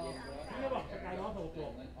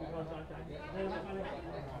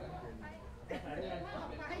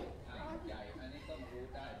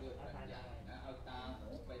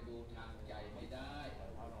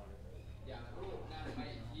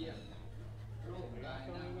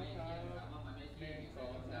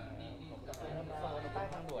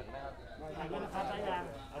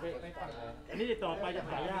อันนี้ต่อไปจะ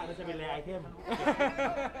ขายยากมันจะเป็นแรไอเทม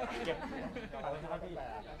เก็บเอาไว้นะครับพี่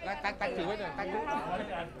แล้วตั้งถือไว้หน่อยตั้งถือ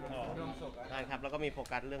ได้ครับแล้วก็มีโฟ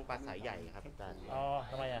กัสเรื่องปลาสายใหญ่ครับอาจารย์ อ๋อ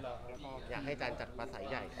ทำไมอ่ะ อยากให้อาจารย์จัดปลาสาย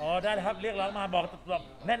ใหญ่ อ๋อได้เลยครับเรียกร้องมาบอก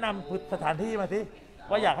แนะนำสถานที่มาสิ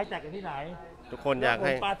ว่าอยากให้จัดกันที่ไหน ทุกคนอยากใ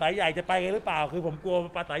ห้ ปลาสายใหญ่จะไปกันหรือเปล่าคือผมกลัว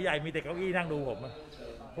ปลาสายใหญ่มีแต่เก้าอี้นั่งดูผม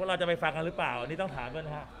พวกเราจะไปฟังกันหรือเปล่าอันนี้ต้องถามกันน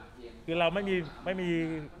ะฮะคือเราไม่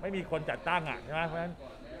มีคนจัดตั้งอ่ะใช่ไหมเพราะฉะนั้น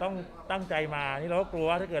ต้องตั้งใจมานี่เราก็กลัว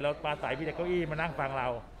ถ้าเกิดเราปลาสายมีแต่เก้าอี้มานั่งฟังเรา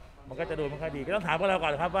มันก็จะดูไม่ค่อยดีก็ต้องถามพวกเราก่อ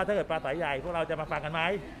นครับว่าถ้าเกิดปลาสายใหญ่พวกเราจะมาฟังกันไหม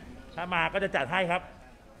ถ้ามาก็จะจัดให้ครับ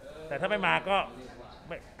แต่ถ้าไม่มาก็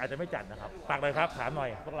อาจจะไม่จัดนะครับฝากเลยครับถามหน่อย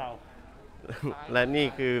พวกเรา และนี่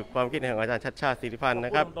คือความคิดเห็นของอาจารย์ชัดชาติศิริพันธ์น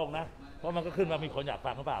ะครับ ตรงๆนะเพราะมันก็ขึ้นมามีคนอยาก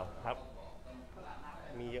ฟังหรือเปล่าครับ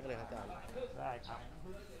มีเยอะเลยครับอาจารย์ ได้ครับ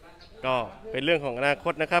ก็เป็นเรื่องของอนาค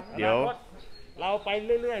ตนะครับ เดี๋ยว เราไป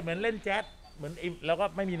เรื่อยๆเหมือนเล่นแจ๊สเหมือนเราก็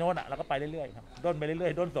ไม่มีโน้ตอ่ะเราก็ไปเรื่อยๆครับด้นไปเรื่อ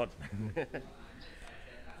ยๆด้นสด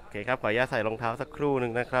โอเคครับขออนุญาตใส่รองเท้าสักครู่หนึ่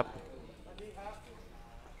งนะครับ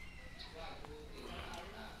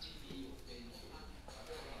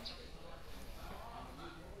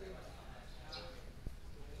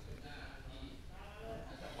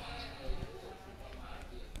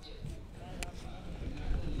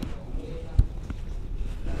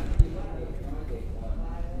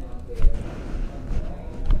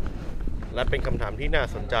และเป็นคำถามที่น่า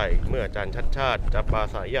สนใจเมื่ออาจารย์ชัดชาติจะปรา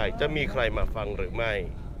ศรัยใหญ่จะมีใครมาฟังหรือไม่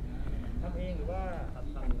ทำเองหรือว่าตัด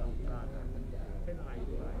ต่างกับการเส้นไหล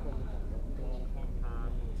ด้วยทาง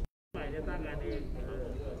ใหม่จะสร้างงานเอง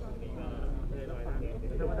นี่ก็เลยลอยนะ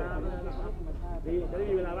ธรรมดาเลยนะครับดีจะได้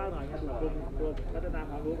มีเวลาบ้างหน่อยครับตัวพัฒนา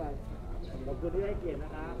ความรู้ไปขอบคุณที่ให้เกียรตินะ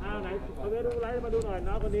ครับอ้าวไหนเอาไปดูไลฟ์มาดูหน่อย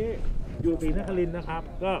น้องคนนี้อยู่ศรีนครินทร์นะครับ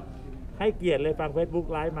ก็ให้เกียรติเลยฟัง Facebook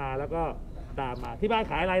ไลฟ์มาแล้วก็ตามมาที่บ้าน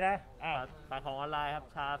ขายอะไรนะขายของออนไลน์ครับ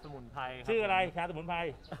ชาสมุนไพรชื่ออะไรชาสมุนไพร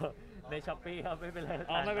ในช้อปปี้ครับไม่เป็นไร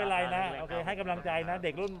อ๋อไม่เป็นไรนะโอเคให้กำลังใจนะเ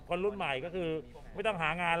ด็กคนรุ่นใหม่ก็คือไม่ต้องหา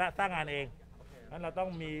งานแล้วสร้างงานเองนั้นเราต้อง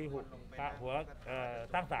มีหัว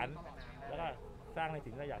สร้างสรรค์แล้วก็สร้างใน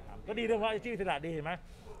สิ่งที่เราอยากทำก็ดีด้วยเพราะชื่ออิสระดีเห็นไหม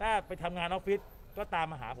ถ้าไปทำงานออฟฟิศก็ตาม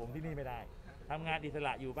มาหาผมที่นี่ไม่ได้ทำงานอิสร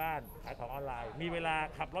ะอยู่บ้านขายของออนไลน์มีเวลา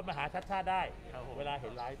ขับรถมาหาชัดชาติได้เวลาเ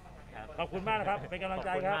ห็นไลฟ์ขอบคุณมากนะครับเป็นกำลังใจ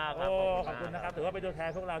ครับโอ้ขอบคุณนะครับถือว่าเป็นตัวแทน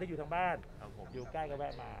พวกเราที่อยู่ทางบ้านอยู่ใกล้ก็แว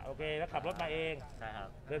ะมาโอเคแล้วขับรถมาเอง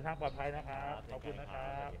เดินทางปลอดภัยนะครับขอบคุณนะค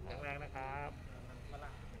รับแข็งแรงนะครับ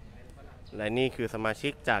และนี่คือสมาชิ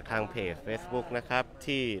กจากทางเพจ Facebook นะครับ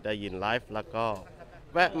ที่ได้ยินไลฟ์แล้วก็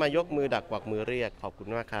แวะมายกมือดักกวักมือเรียกขอบคุณ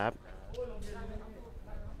มากครับ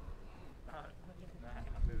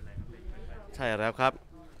ใช่แล้วครับ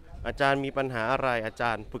อาจารย์มีปัญหาอะไรอาจ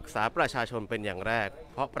ารย์ปรึกษาประชาชนเป็นอย่างแรก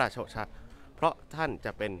เพราะท่านจ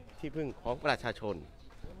ะเป็นที่พึ่งของประชาชน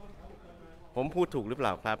ผมพูดถูกหรือเป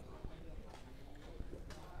ล่าครับ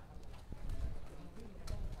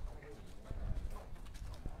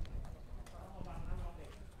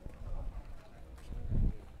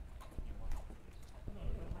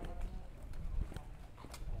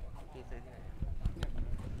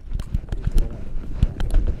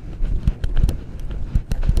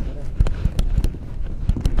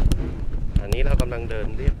อันนี้เรากำลังเดิน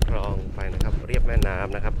เรียบคลองไปนะครับเรียบแม่น้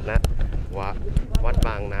ำนะครับณวัดบ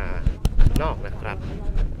างนานอกนะครับ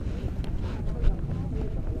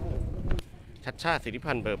ชัดชาติศิริ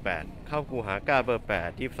พันธ์เบอร์ 8เข้าคูหากาเบอร์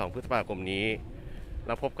 8 22 พฤษภาคมนี้เ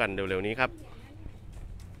ราพบกันเร็วๆนี้ครับ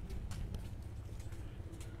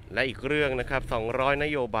และอีกเรื่องนะครับ200น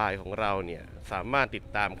โยบายของเราเนี่ยสามารถติด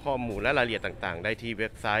ตามข้อมูลและรายละเอียดต่างๆได้ที่เว็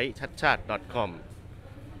บไซต์ชัดชาติ .com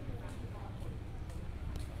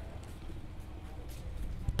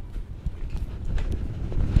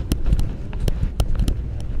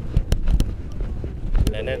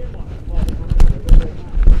เนี่ย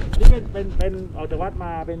นี่เป็นออกจากวัดม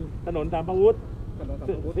าเป็นถนนตามพระวุฒิ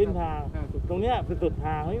สิ้นทางตรงเนี้ยเป็นสุดท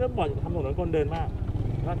างนี่ต้องบอกทำถนนคนเดินมาก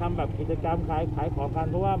แล้วทำแบบกิจกรรมขายของกัน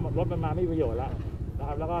เพราะว่ารถมันมาไม่มีประโยชน์แล้วนะค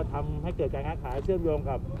รับแล้วก็ทำให้เกิดการค้าขายเชื่อมโยง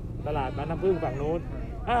กับตลาดบ้านน้ำผึ้งฝั่งนู้น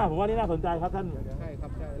ผมว่านี่น่าสนใจครับท่าน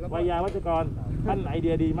วิยาวัจกรท่านไอเดี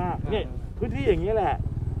ยดีมากเนี่ยพื้นที่อย่างนี้แหละ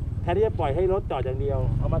แทนที่จะปล่อยให้รถจอดอย่างเดียว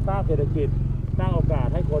เอามาสร้างเศรษฐกิจสร้างโอกาส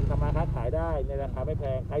ให้คนทำมาค้าขายได้ในราคาไม่แพ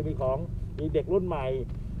งใครมีของมีเด็กรุ่นใหม่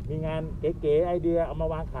มีงานเก๋ๆไอเดียเอามา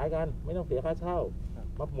วางขายกันไม่ต้องเสียค่าเช่า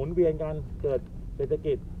มาหมุนเวียนกันเกิดเศรษฐ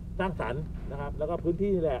กิจสร้างสรรค์นะครับแล้วก็พื้นที่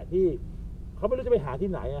นี่แหละที่เขาไม่รู้จะไปหาที่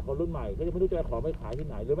ไหนคนรุ่นใหม่เขาจะไม่รู้จะเอาของไปขายที่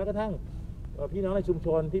ไหนหรือแม้กระทั่งพี่น้องในชุมช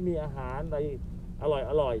นที่มีอาหารอะไร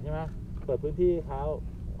อร่อยใช่ไหมเปิดพื้นที่เขา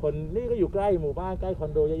คนนี่ก็อยู่ใกล้หมู่บ้านใกล้คอ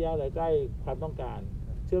นโดเยอะๆเลยใกล้ความต้องการ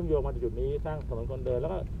เชื่อมโยงมาจุดนี้สร้างถนนคนเดินแล้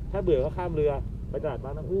วก็ถ้าเบื่อก็ข้ามเรือไปตลาดบ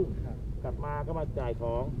างน้ำผึ้งกลับมาก็มาจ่ายข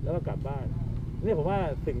องแล้วก็กลับบ้านนี่ผมว่า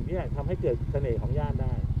สิ่งนี้ทำให้เกิดเสน่ห์ของย่านไ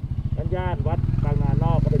ด้ย่านวัดบางนาน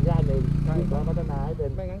อกก็เป็นย่านหนึ่งที่ต้องพัฒนาให้เป็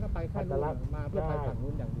นไม่งั้นก็ไปแค่นู้นมาเพื่อไปฝั่ง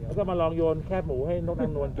นู้นอย่างเดียวแล้วก็มาลองโยนแคบหมูให้นกนา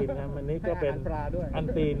งนวลกินนะมันนี้ก็เป็นอัน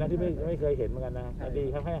ตีนนะที่ไม่เคยเห็นเหมือนกันนะดี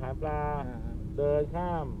ครับให้อาหารปลาเดินข้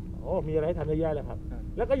ามมีอะไรให้ทำเยอะแยะเลยครับ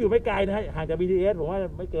แล้วก็อยู่ไม่ไกลนะฮะห่างจาก BTS ผมว่า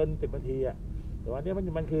ไม่เกิน10 นาทีอ่ะแต่ว่านี่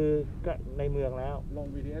มันคือในเมืองแล้วลง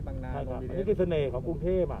BTS บางนานี่คือเสน่ห์ของกรุงเท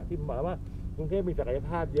พอ่ะที่บอกว่ากรุงเทพมีศักยภ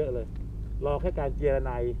าพเยอะเลยรอแค่การเจรไ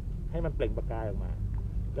นให้มันเปล่งประกายออกมา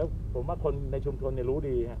แล้วผมว่าคนในชุมชนเนี่ยรู้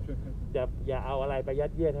ดีฮะอย่าเอาอะไรไปยั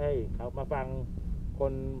ดเยียดให้เขามาฟังค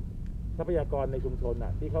นทรัพยากรในชุมชนอ่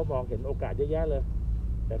ะที่เขามองเห็นโอกาสเยอะแยะเลย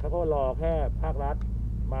แต่เขาก็รอแค่ภาครัฐ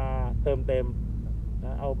มาเติมเต็มน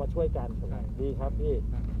ะเอามาช่วยกันดีครับพี่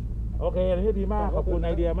โอเคอันนี้ดีมากขอบคุณไอ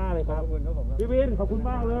เดียมากเลยครับพี่วินขอบคุณ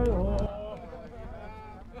มากเลยโอ้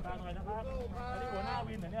ฝากหน่อยนะครับอันนี้หัวหน้า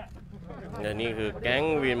วินเหรอเนี่ยนี่คือแก๊ง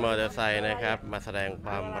วินมอเตอร์ไซค์นะครับมาแสดงค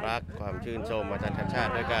วามรักความชื่นชมอาจารย์ชัชชา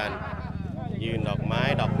ติด้วยการยืนดอกไม้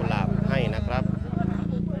ดอกกุหลาบให้นะครับ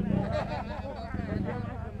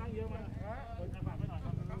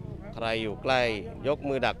ใครอยู่ใกล้ยก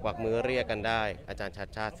มือดักกวักมือเรียกกันได้อาจารย์ชัช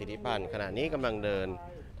ชาติสิทธิพันธ์ขณะนี้กำลังเดิน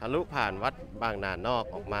ทะลุผ่านวัดบางนานอก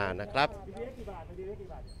ออกมานะครับ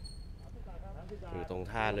อยู่ตรง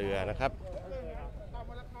ท่าเรือนะครับ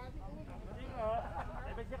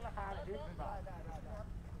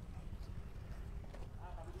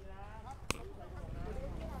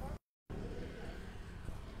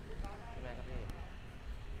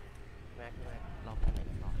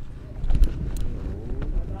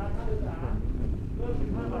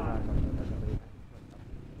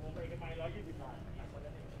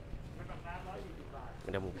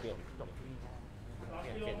เดี๋ยวผมเปลี่ยนขอ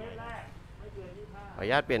อนุ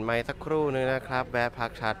ญาตเปลี่ยนไมค์สักครู่นึงนะครับแวะพั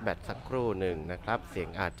กชาร์จแบตสักครู่หนึ่งนะครับเสียง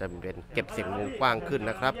อาจจะเป็นเก็บเสียงมือกว้างขึ้น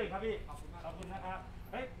นะครับขอบคุณนะครับ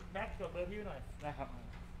เฮ้ยแบ็คจดเบอร์พี่หน่อยนะครับ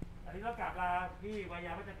อันนี้เรากลับลาพี่วิย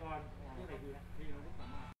าวัจกร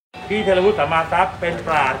พี่เทรวุฒิสัมมาทรัพย์เป็นป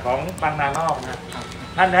ราชญ์ของบางนานอกนะ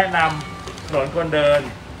ท่านแนะนำถนนคนเดิน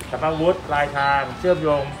สัมมาวุฒิลายทางเชื่อมโย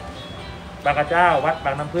งบางกระเจ้าวัดบ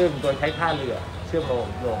างน้ำผึ้งโดยใช้ท่าเรือเชื่อมลง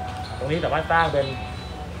ตรงนี้แต่ว่าสร้างเป็น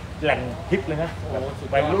แหล่งทิพย์เลยนะ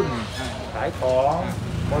วัยรุ่นขายของ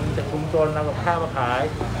คนจากชุมชนนำกับข้าวมาขาย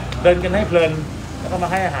เดินกันให้เพลินแล้วก็มา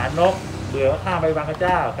ให้อาหารนกเบื่อก็ข้ามไปบางกระเ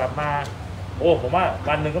จ้ากลับมาผมว่า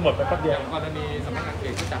วันหนึ่งก็หมดไปแป๊บเดียวกรณีสำนักงานเข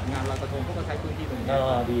ตที่จัดงานลอยกระทงก็ใช้พื้นที่ตรงนี้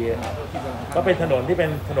ดีครับก็เป็นถนนที่เป็น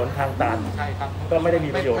ถนนทางตันใช่ครับก็ไม่ได้มี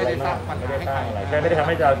ประโยชน์อะไรมากไม่ได้สร้างอะไรไม่ได้ทำใ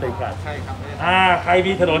ห้จราจรติดขัดใช่ครับใคร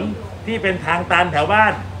มีถนนที่เป็นทางตันแถวบ้า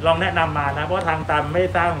นลองแนะนำมานะเพราะทางตันไม่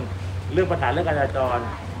สร้างเรื่องปัญหาเรื่องการจราจร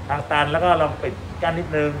ทางตันแล้วก็ลองปิดกั้นนิด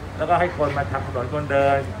นึงแล้วก็ให้คนมาทำถนนคนเดิ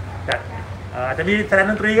นอาจจะมีแสดง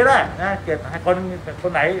ดนตรีก็ได้นะเก็บให้ค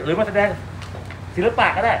นไหนหรือมาแสดงศิลปะ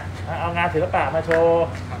ก็ได้เอางานศิลปะมาโชว์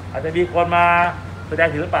อาจจะมีคนมาแสดง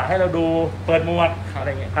ศิลปะให้เราดูเปิดหมวกอะไร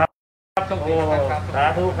เงี้ยครับสา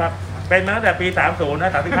ธุครับเป็นมาตั้งแต่ปี30น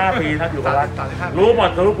ะ35 ปีนะอยู่กับวัดรู้หมด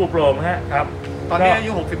รู้ปลุกโปร่งนะฮะครับตอนนี้อา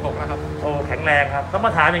ยุ66แล้วครับแข็งแรงครับต้องม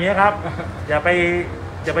าถามอย่างนี้ครับอย่าไ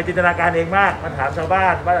ปจินตนาการเองมากมาถามชาวบ้า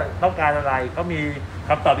นว่าต้องการอะไรเขามีค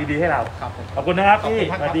ำตอบดีๆให้เราขอบคุณนะครับพี่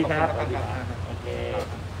สวัสดีครับโอเค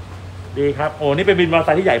ดีครับนี่เป็นบินมอเตอร์ไซ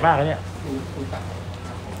ค์ที่ใหญ่มากนะเนี่ย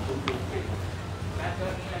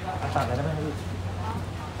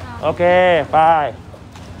โอเคไป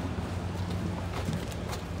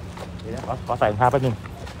เดี๋ยวขอใส่รองเท้าแป๊บนึง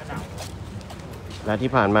และที่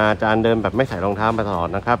ผ่านมาอาจารย์เดินแบบไม่ใส่รองเท้ามาตลอด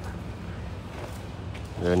นะครับ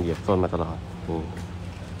เดินเหยียบส้นมาตลอด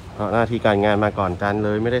เพราะหน้าที่การงานมาก่อนอาจารย์เล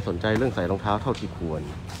ยไม่ได้สนใจเรื่องใส่รองเท้าเท่าที่ควร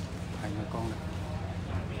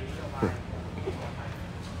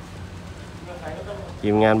ที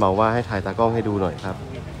มงานบอกว่าให้ถ่ายตากล้องให้ดูหน่อยครับ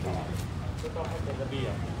ก็ต้องให้เป็นระเบีย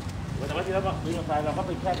บแต่ว่าที่เราวินมอเตอร์ไซค์เราก็เ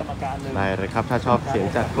ป็นแค่กรรมการเลย ได้เลยครับถ้าชอบเสียง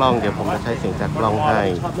จากกล้องเดี๋ยวผมจะใช้เสียงจากกล้องให้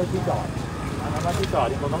ชอบเรื่องที่จอดว่าที่จอด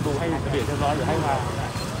เราต้องดูให้ระเบียบเรียบร้อยอย่าให้มา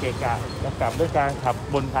เกะกะแล้วกลับด้วยการขับ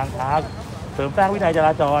บนทางเท้าเสริมสร้างวินัยจร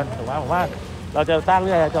าจรถูกไหมผมว่าเราจะสร้างวิ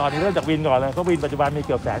นัยจราจรเริ่มจากวินก่อนเลยเพราะวินปัจจุบันมีเ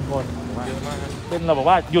กือบ100,000 คนเป็นเราบอก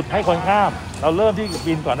ว่าหยุดให้คนข้ามเราเริ่มที่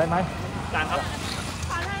วินก่อนได้ไหมการครับ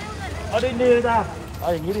เอาดีเลยจ้าเอา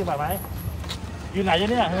อย่างนี้ดีกว่าไหมอยู่ไหน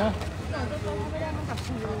เนี่ยฮะ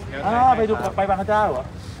ไปดูไปบางกระเจ้าเหรอ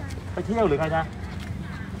ไปเที่ยวหรือไงนะ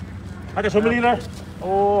มาจากชลบุรีเลยโ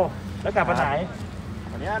อ้แล้วกลับวันไหน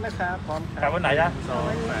วันนี้นะครับพร้อมกลับวันไหนนะ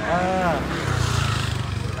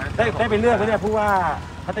ได้ไปเลือกเขาเนี่ยผู้ว่า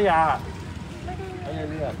พัทยาไม่ได้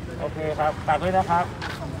เลือกโอเคครับฝากด้วยนะครับ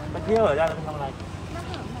ไปเที่ยวเหรอจ๊ะจะทำอะไร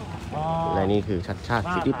และนี่คือชัดชาติ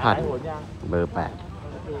สิทธิพันธ์เบอร์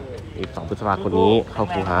 8อีก2 พฤษภาคมนี้เข้า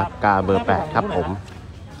คูหากาเบอร์ 8ครับผม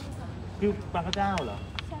คือบางกระเจ้าเหรอ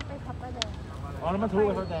ใช่ไปพับไปแดงอ๋อแล้วมันทุกไ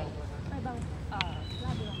ปพับแดงไปบางล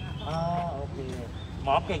าดเดือนนะโอเคหม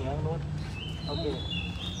อเก่งนะนู้นโอเค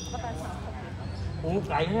ประมาณ3 ปีโอ้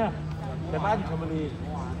ไก่เนี่ยแต่บ้านอยู่ชลบุรี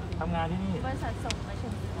ทำงานที่นี่บริษัทส่งมาช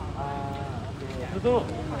ลบุรีโอเคสู้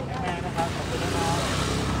ๆแม่นะครับขอบคุณนะครับ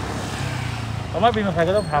เพราะว่าบินมอเตอร์ไซค์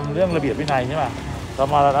ก็ต้องทำเรื่องระเบียบวินัยใช่ป่ะต่อ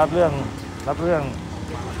มาเรารับเรื่อง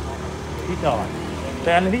ที่จอดแ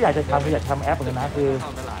ต่อันนึงที่อยากจะทำคืออยากทำแอปเหมือนกันนะคือ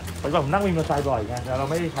ปัจจุบันผมนั่งวินมอเตอร์ไซค์บ่อยไงแต่เรา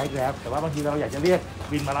ไม่ได้ใช้แกร็บแต่ว่าบางทีเราอยากจะเรียก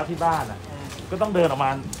วินมารับที่บ้านอ่ะก็ต้องเดินออกมา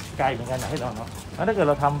ไกลเหมือนกันนะให้เราเนาะแล้วถ้าเกิด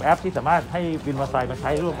เราทำแอปที่สามารถให้วินมอเตอร์ไซค์มาใช้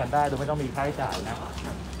ร่วมกันได้โดยไม่ต้องมีค่าใช้จ่ายนะ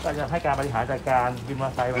ก็จะให้การบริหารจัดการวินมอเตอ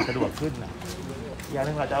ร์ไซค์มันสะดวกขึ้นนะอย่างห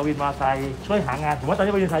นึ่งเราจะเอาวินมอเตอร์ไซค์ช่วยหางานผมว่าตอน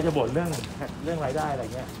นี้วินมอเตอร์ไซค์จะบ่นเรื่องรายได้อะไร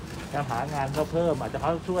เงี้ยการหางานเขาเพิ่มอาจจะเข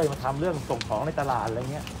าช่วยมาทำเรื่องส่งของในตลาดอะไร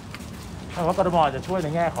เงี้ยถ้าเขากทมจะช่วยใน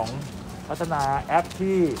แง่ของพัฒนาแอป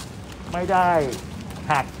ที่ไม่ได้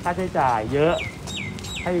หักค่าใช้จ่ายเยอะ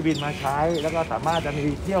ให้วินมาใช้แล้วก็สามารถจะมี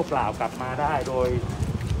เที่ยวเปล่ากลับมาได้โดย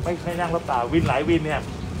ไม่นั่งรถเปล่าวินหลายวินเนี่ย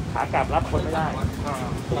ขากลับรับคนไม่ได้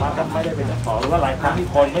ถูกไหมก็ไม่ได้เป็นของหรือว่าหลายครั้งที่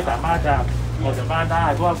คนไม่สามารถจะออกจากบ้านได้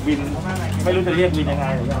เพราะว่าวินไม่รู้จะเรียกวินยังไง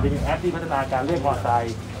อย่างมีแอปที่พัฒนาการเรียกมอเตอร์ไซ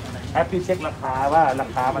ค์แอปที่เช็คราคาว่ารา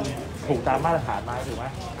คามันถูกตามมาตรฐานไหมถูกไหม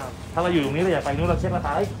ถ้าเราอยู่ตรงนี้เราอยากไปนู้นเราเช็คราค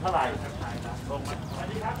าเท่าไหร่ลงมาสวัส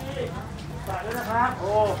ดีครับพี่ฝากด้วยนะครับโ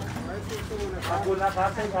อ้ขอบคุณนะครับ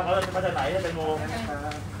เส้นทางเราจะมาจากไหนเป็นโม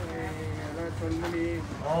ชลบุรี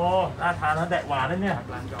โอ้น่าทานนะแดะหวานนั่นเนี่ย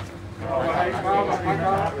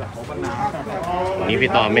วันนี้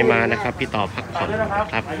พี่ต่อไม่มานะครับพี่ต่อพักผ่อนนะ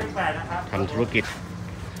ครับทำธุรกิจ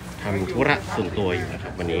ทำธุระส่วนตัวอยู่นะครั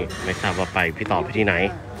บวันนี้ไม่ทราบว่าไปพี่ต่อไปที่ไหน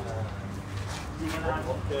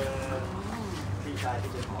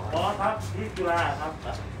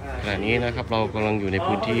ขณะนี้นะครับเรากำลังอยู่ใน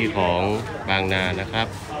พื้นที่ของบางนานะครับ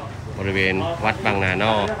บริเวณวัดบางนาน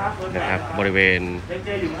อกนะครับบริเวณ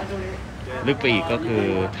ลึกไปอีกก็คือ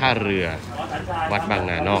ท่าเรือวัดบาง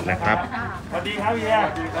นานอกนะครับสวัสดีครับพี่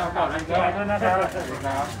สบายด้วยนะครับ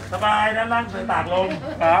สบายนะนั่งตากลม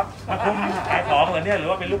ครับมาคุมขายของเหรอเนี่ยหรือ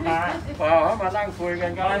ว่าเป็นลูกค้าเขามานั่งคุยกั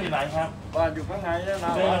นก็บ้านอยู่ไหนครับบ้านอยู่ข้างในแล้วนะ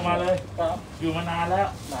เดินออกมาเลยอยู่มานานแล้ว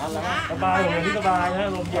สบายอย่างที่สบายนะ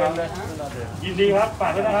ลมเย็นเลยยินดีครับฝา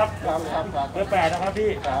กด้วยนะครับเบอร์ 8นะครับพี่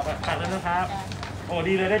ฝากด้วยนะครับโอ้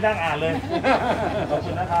ดีเลยได้นั่งอ่านเลยขอบ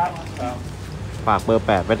คุณนะครับฝากเบอร์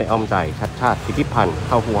 8ไว้ในอ้อมใจชัดชาติสิทธิพันธ์เ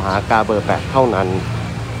ข้าคูหากาเบอร์ 8เท่านั้น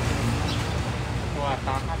ตัวต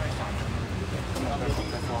ามค่าบริการ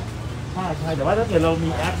ใช่แต่ว่าถ้าเกิดเรามี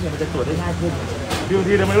แอปเนี่ยมันจะตรวจได้ง่ายขึ้นบาง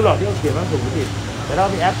ทีเราไม่รู้หรอกที่เขาเขียนว่าถูกหรือผิดแต่ถ้า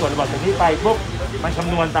มีแอปตรวจบอกจากนี้ไปปุ๊บมันค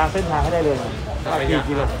ำนวณตามเส้นทางให้ได้เลยกี่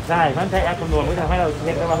กิโลใช่มันใช้แอปคำนวณก็ทำให้เราเ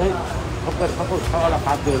ช็คได้ว่าเฮ้ยเขาเอาราค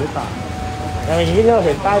าเกินหรือเปล่าอย่างนี้ที่เราเ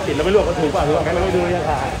ห็นป้ายติดเราไม่รู้ว่าถูกเปล่าหรือว่าเราไม่ดูรา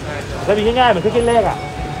คาถ้ามีง่ายๆเหมือนเครื่องคิดเลขอ่ะ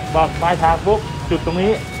บอกปลายทางปุ๊บจุดตรง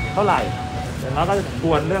นี้เท่าไหร่เดี๋ยวน้องก็จะท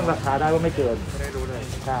วนเรื่องราคาได้ว่าไม่เกินไม่ได้รู้เลย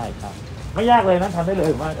ใช่ครับไม่ยากเลยนะทำได้เลย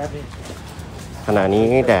ผมว่าแอปนี้ขณะนี้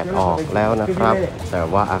แดดออกแล้วนะครับแต่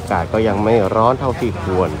ว่าอากาศก็ยังไม่ร้อนเท่าที่ค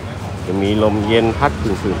วรจะมีลมเย็นพัด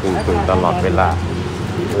ตึงตลอดเวลา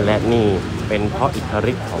และนี่เป็นเพราะอิทธิ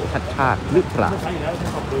ฤทธิ์ของชัดชาติหรือเปล่าใช่แล้ว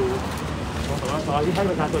ขอบดูซอยที่ให้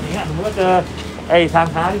ประชาชนนี้สมมติว่าเจอไอ้ทาง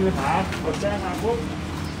ท้าที่มีปัญหากดแจ้งมาปุ๊บ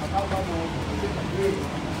เข้าข้อมูลที่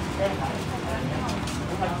แก้ไข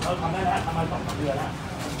เราทำได้แล้วทำมา2-3 เดือนแล้ว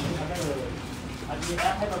ทำได้เลยอันนี้แอ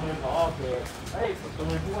ปให้ประเมินขอโอเคเฮ้ยประเ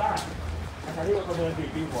มินผู้ว่าอาจารย์ที่ประเมิน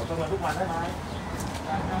4 ปีหัวประเมินทุกวันได้ไหม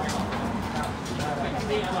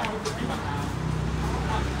ดีอร่อยที่สุดในบางนา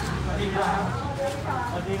ดีนะครับ ส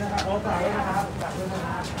วัสดีนะครับโอ้ฝากด้วยนะครับ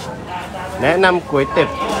แนะนำก๋วยเ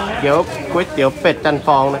ตี๋ยวเป็ดจันฟ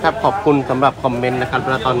องนะครับขอบคุณสำหรับคอมเมนต์นะครับ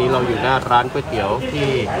และตอนนี้เราอยู่หน้าร้านก๋วยเตี๋ยวที่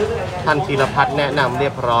ท่านธีรพัฒน์แนะนำเรี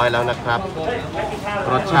ยบร้อยแล้วนะครับ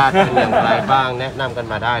รสชาติเป็นอย่างไรบ้างแนะนำกัน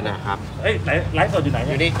มาได้นะครับ เฮ้ยไลฟ์สดอยู่ไหน อ เ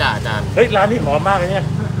นี่ย ยู่นี่จ้าอาจารย์ เฮ้ยร้านนี้หอมมากเลยเนี่ย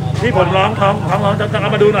นี่ผมร้องท้องจะเอ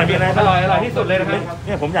ามาดูหน่อยมีอะไร อร่อยที่สุดเลยนะครับ เ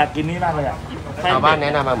นี่ยผมอยากกินนี่มากเลยอ่ะ ชาวบ้านแน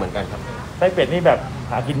ะนำมาเหมือนกันครับ ไส้เป็ดนี่แบบ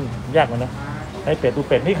หากินยากเหมือนนะไส้เป็ดตู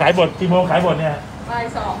เป็ดนี่ขายหมดกี่โมงขายหมดเนี่ย บ่าย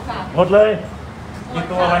สองค่ะ หมดเลยกี่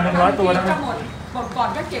ตัววัน100 ตัวนะ ก็หมดก่อน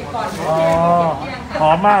ก็เก็บก่อน อ๋อห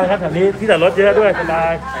อมมากเลยครับแถวนี้ที่จอดรถเยอะด้วยสบา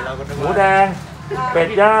ยหมูแดงเป็ด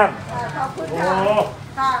ย่าง ขอบคุณ โอ้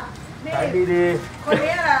ค่ะค่ะนี่ ขายดี คน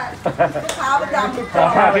นี้แหละลูกค้าประจำ ๆขอ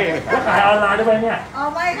ค่าพี่แล้วขายออนไลน์ได้ไหมเนี่ย เอา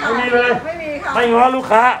ไม่ค่ะ ไม่มีเลย ไม่มีค่ะ ไม่ง้อลูก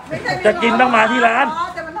ค้า ไม่ใช่ จะกินต้องมาที่ร้าน อ๋อ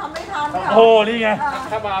แต่มันทำไม่ทันค่ะ โอ้นี่ไง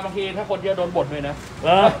ถ้ามาบางทีถ้าคนเยอะโดนบ่นเลยนะ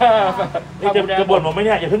นี่จะบ่นผมไหมเ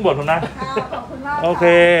นี่ยอย่าเพิ่งบ่นผมนะ ขอบคุณมาก โอเค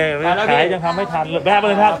ขายยังทำไม่ทันแวะมา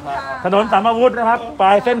เลยครับ ถนนสามอาวุธนะครับปล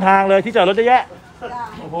ายเส้นทางเลยที่จอดรถเยอะแยะ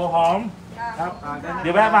โอ้โหหอมครับเดี๋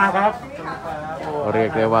ยวแวะมาครับ เรียก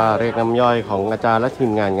ได้ว่าเรียกน้ำย่อยของอาจารย์และที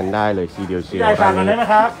มงานกันได้เลยทีเดียวเชียว พี่ใหญ่ฝา ร้าก น กันได้ นี้ ไหม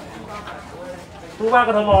ครับผู้ว่าก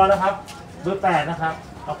ทมนะครับเบอร์ 8นะครับ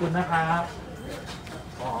ขอบคุณนะครับ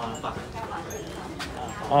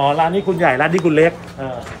อ๋อร้านนี้คุณใหญ่ร้านนี้คุณเล็ก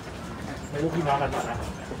ไม่รู้พี่น้องกันนะ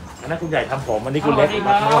อันนั้นคุณใหญ่ทำผมอันนี้คุณเล็กม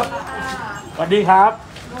าทอดสวัสดีครับ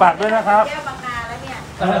ฝากด้วยนะครับ แก้วบางนาแล้วเนี่ย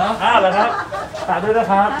อ้าวเหรอครับฝากด้วยนะ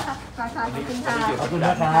ครับ ค่ะขอบคุณค่ะ ขอบคุณน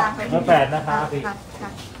ะครับเบอร์ 8นะครับ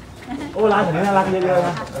โอ้ร้านแถวนี้น่ารักเยอะๆน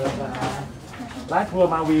ะร้านครัว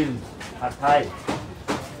มาวินผัดไทย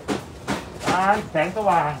ร้านแสงส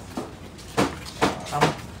ว่างท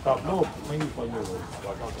ำกรอบรูปไม่มีคนอยู่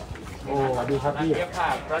โอ้สวัสดีครับพี่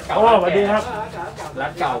โอ้สวัสดีครับ ร้า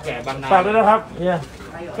นเก่าแก่บางนา ฝากด้วยนะครับเนี่ย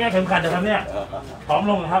แก้เข็มขัดนะครับเนี่ยผอม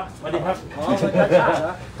ลงครับสวัสดีครับ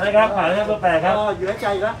ใช่ครับฝากด้วยครับเบอร์ 8ครับอยู่ในใจ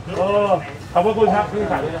แล้วโอ้ขอบคุณครับพี่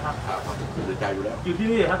ฝากด้วยนะครับอยู่ที่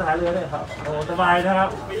นี่ครับทหารเรือเนี่ยครับโอ้สบายนะครับ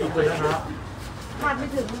ขอบคุณนะครับ ขาดไม่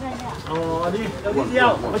ถึงเลยเนี่ย โอ้นี่นิดเดียว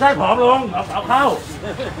ไม่ใช่ผอมลงเอาเข้า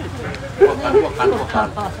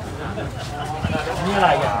นี่อะไร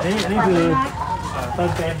อ่ะนี่คือเติ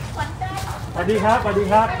มเต็มสวัสดีครับสวัสดี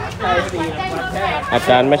ครับ อา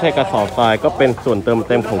จารย์ไม่ใช่กระสอบทรายก็เป็นส่วนเติม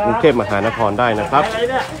เต็มของกรุงเทพมหานครได้นะครับ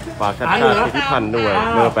ฝากชัดชาติสิทธิพันธ์ด้วย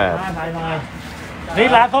เบอร์ 8 นี่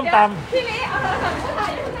ร้านส้มต พี่นี้เอาำโทรศัพท์ม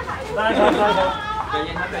าถ่ายได้ครับได้ครับ ใจเ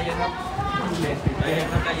ย็นครับใจเย็น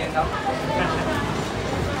ครับใจเย็นครับ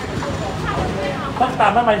ส้มต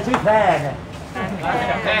ำทำไมชื่อแพร่เนี่ย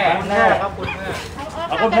แม่แม่ครับคุณแม่ เ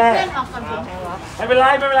อาคนแพร่ไม่เป็นไร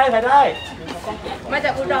ถ่ายได้ มาจ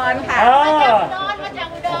ากอุดรค่ะ อ๋อ มาจาก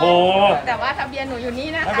อุดร โอ้โห แต่ว่าทะเบียนหนูอยู่นี่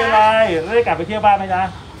นะคะ ไม่เป็นไรได้กลับไปเที่ยวบ้านไหมจ๊ะ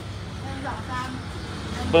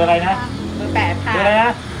เบอร์อะไรนะ เบอร์ 8 ค่ะ เบอร์อะไรน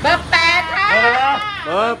ะ เบอร์ 8 ค่ะ เบอร์อะไรนะ เบ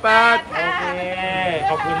อร์ 8 โอเค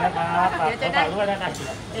ขอบคุณนะครับฝากด้วยนะครับ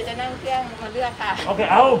เดี๋ยวจะนั่งเครื่องมาเลือกค่ะ โอเค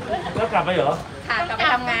เอาแล้วกลับไปเหรอ ค่ะกลับไป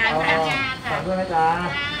ทำงานค่ะ ฝากด้วยนะจ๊ะ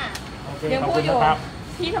โอเค ยัง ขอบ พู คุ ด ณ อยู่ นะครับ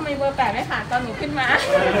พี่ทำไมเบอร์ 8 ไม่ผ่านตอนหนูขึ้นมา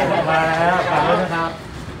มาแล้วฝากด้วยนะครับ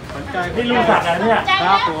นี่ลุงศักดิ์อะเนี่ยค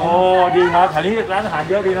รับโอ้ดีครับแถวนี้ร้านอาหาร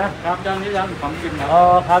เยอะดีนะครับ เจ้านี้ร้านของกินครับ อ๋อ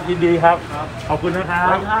ครับยินดีครับขอบคุณนะครั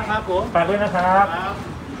บ ครับผม ฝากด้วยนะครับ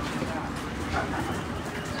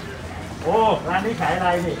โอ้ร้านนี้ขายอะไร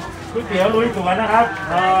นี่ก๋วยเตี๋ยวลุยสวนนะครับ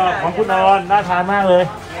ของคุณนอนน่าทานมากเลย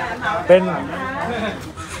เป็น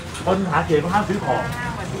คนหาเสียงห้ามซื้อของ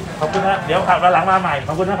ขอบคุณนะเดี๋ยวขับมาหลังมาใหม่ข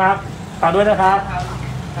อบคุณนะครับฝากด้วยนะครับ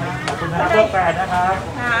ขอบคุณนะครับเบอร์ 8นะครับ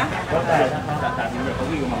เบอร์ 8นะครับ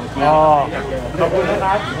อ๋อขอบคุณนะค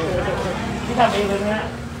รับที่ทำเองเลยนะฮะ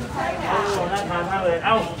โอ้น่าทานมากเลยเ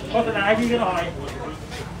อ้าโฆษณาให้พี่ก็หน่อย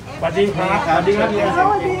สวัสดีครับสวัสดีครับพี่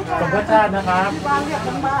สมพระชาตินะครับ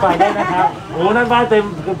ฝากด้วยนะครับโอ้นั่นบ้านเต็ม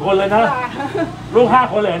คนเลยนะลูก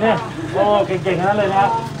5 คนเลยเนี่ยโอ้เก่งๆทั้งนั้นเลยนะครับ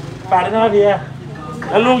ฝากด้วยนะครับพี่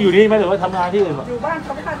แล้วลูกอยู่นี่ไหมหรือว่าทำงานที่อื่นอยู่บ้านเข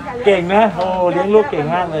าทำกันเก่งนะโอ้เลี้ยงลูกเก่ง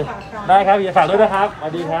มากเลยได้ครับพี่ฝากด้วยนะครับสวั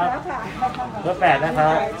สดีครับเบอร์ 8นะครั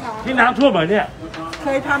บที่น้ำท่วมเหรอเนี่ย เค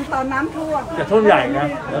ยทำตอนน้ำท่วม จะท่วมใหญ่นะ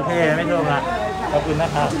โอเคไม่ท่วมนะขอบคุณนะ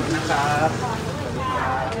ครับ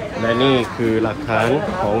และนี่คือหลักฐาน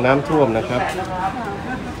ของน้ำท่วมนะครับ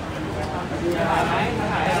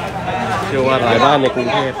เชื่อว่าหลายบ้านในกรุง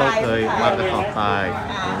เทพต้องเคยวางกระสอบทราย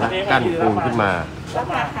และกั้นปูนขึ้นมา ส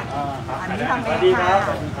วัสดีครับ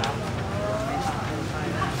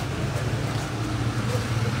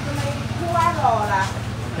ผู้ว่าหล่อล่ะ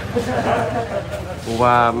ผู้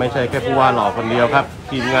ว่าไม่ใช่แค่ผู้ว่าหล่อคนเดียวครับ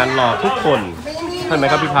ทีมงานหล่อทุกคนใช่ไหม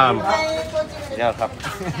ครับพี่พาม ในตัวจริง ยอดครับ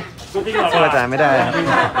จริงหรอ สู้อาจารย์ไม่ได้ครับ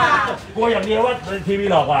กลัวอย่างเดียวว่าทีวี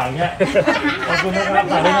หลอกกว่าอย่างเงี้ยขอบคุณนะครับ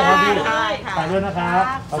ฝากด้วยนะครับพี่ฝากด้วยนะครับ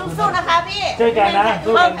สู้ๆนะคะพี่ช่วยกันนะ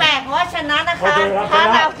สู้กัน แปลกว่าชนะนะคะถ้า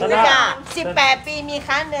เราถือจะ18 ปีมีค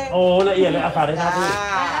รั้งหนึ่ง โอ้ละเอียดเลยฝากด้วยนะพี่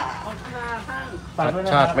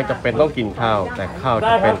ชาติไม่จำเป็นต้องกินข้าว แต่ข้าวจ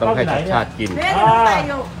ำเป็นต้องให้ชาติกิน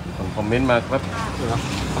ผมคอมเมนต์มาครับ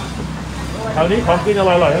แถวนี้ของกินอ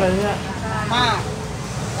ร่อยๆอะไรเนี่ย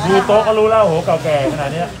ดูโต๊ะก็รู้แล้วโหเก่าแก่ขนาด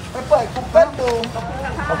นี้ ไปเปิดคุกเกิลดู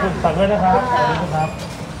ขอบคุณสั่งด้วยนะครับขอบคุณครับ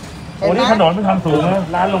โอ้นี่ถนนมันทำสูงนะ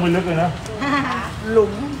ร้านลงไปลึกเลยนะ หลุ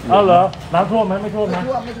ม เอ้าเหรอน้ำท่วมไหมไม่ท่วมนะ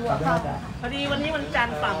ไม่ทั่ว พอดีวันนี้วันจันท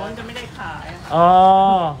ร์ฝั่งมันจะไม่ได้ขาย อ๋อ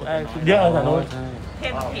เยอะเลยสันนู้น เท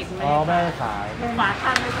มผิดไหม อ๋อไม่ให้ขาย ฝาข้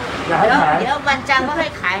างไม่ถูก อยากให้ขาย เดี๋ยววันจันทร์ก็ให้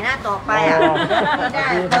ขายนะต่อไปอ่ะได้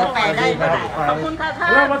เบอร์ 8ได้เมื่อไหร่ ขอบคุณค่ะท่าน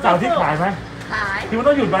แล้ววันเสาร์ที่ขายไหม ขาย ที่มัน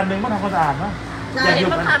ต้องหยุดวันหนึ่งมันทำความสะอาดไหมอยากหยุด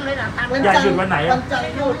เขา วัน ทำเลยเหรอทำเลย อยากหยุดวันไหนอ่ะ วันจันท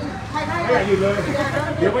ร์หยุด ไม่อยากหยุดเลย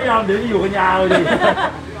เดี๋ยวไม่ยอมเดี๋ยวจะอยู่กันยาวเลย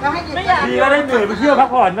แล้วให้หยุด ไม่อยาก ดีก็ได้เหนื่อยไปเที่ยวพัก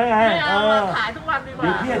ผ่อนได้ไง ไม่เอาขายทุกวันดีกว่า เ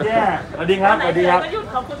ดี๋ยวเครียดแย่สวัสดีครับสวัสดีครับ ก็หยุด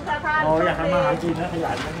ขอบคุณค่ะท่าน โอ้อยากทำมาหากินนะข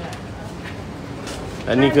ยันนะเนี่ย แล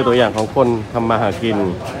ะนี่คือตัวอย่างของคนทำมาหากิน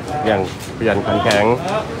อย่างขยันขันแข็ง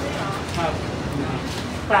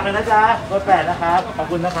ฝากเลยนะจ๊ะเบอร์ 8นะครับ ขอบ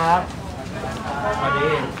คุณนะครับสวัสดี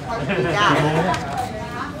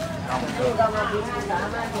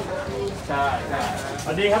ใช่ส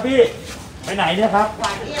วัสดีครับพี่ ไปไหนเนี่ยครับ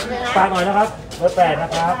ฝากหน่อยนะครับ เบอร์ 8นะ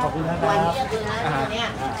ครับ ขอบคุณนะครับ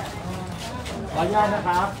ขออนุญาตนะค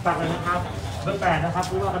รับ ฝากเลยนะครับ เบอร์ 8นะครับ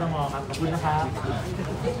ผู้ว่ากทมครับ ขอบคุณนะครับ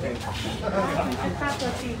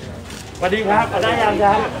สวัสดีครับได้ยังค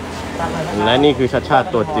รับฝากหน่อยนะครับ และนี่คือชาติ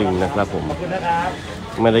ตัวจริงนะครับผม ขอบคุณนะครับ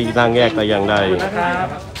ไม่ได้ตั้งแยกแต่อย่างใด ขอบคุณนะครับ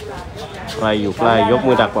ใครอยู่ใกล้ยก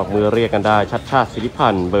มือดักกวักมือเรียกกันได้ชาติสิริพั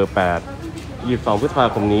นธ์เบอร์ 8 22 พฤษภา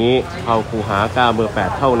คมนี้เอาคูหากาเบอร์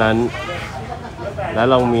 8 เท่านั้น และ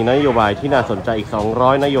เรามีนโยบายที่น่าสนใจอีก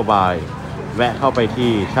 200 นโยบาย แวะเข้าไป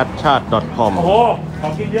ที่chatchat.com โอ้โห ขอ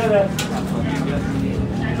งกินเยอะเลย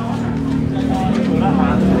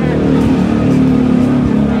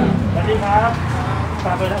สวัสดีครับฝ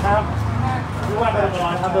ากเลยนะครับผู้ว่ากทม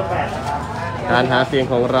ทำเบอร์ 8นะครับ การหาเสียง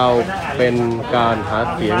ของเราเป็นการหา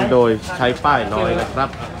เสียงโดยใช้ป้ายน้อยนะครับ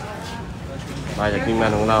ป้ายจากทีมงา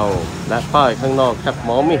นของเรา และป้ายข้างนอกแทบม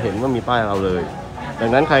องไม่เห็นว่ามีป้ายเราเลย ดั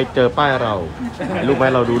งนั้นใครเจอป้ายเราถ่ายรูปมาใ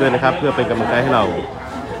ห้เราดูด้วยนะครับ เพื่อเป็นกำลังใจให้เรา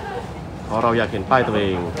เพราะเราอยากเห็นป้ายตัวเอ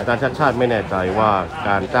งอาจารย์ชาติไม่แน่ใจว่าก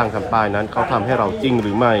ารจ้างทำป้ายนั้นเขาทำให้เราจริงห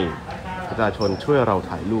รือไม่ประชาชนช่วยเรา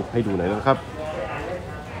ถ่ายรูปให้ดูหน่อยนะครับ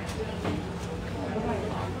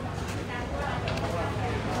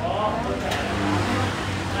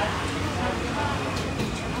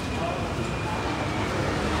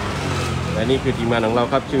และนี่คือทีมงานของเรา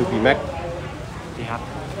ครับชื่อพี่แม็กดีครับ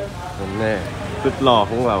ผมแน่สุดหล่อ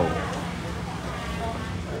ของเรา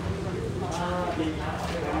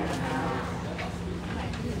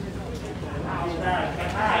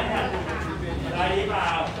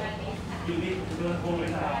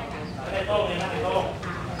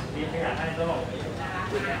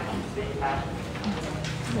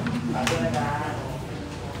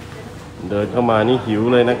เดินเข้ามานี่หิว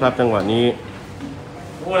เลยนะครับจังหวะนี้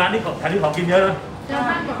โอ้ร้านนี้ของกินเยอะเลย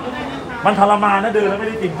มันทรมานนะเดินแล้วไม่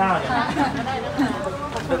ได้กินข้าวเนี่ย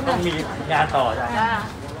ต้องมีงานต่อใช่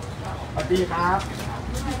สวัสดีครับ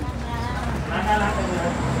ร้านน่ารักจังเลย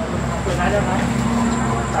เปิดร้านได้ไหม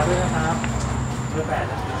ฝากด้วยนะครับเบอร์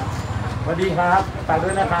 8นะครับสวัสดีครับฝากด้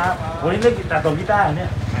วยนะครับวันนี้เล่นแต่ส่งกีตาร์เนี่ย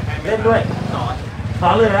เล่นด้วยสอ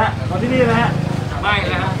นเลยนะสอนที่นี่นะฮะไม่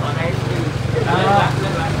นะครับสอนใน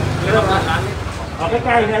เรื่องร้านเอาใก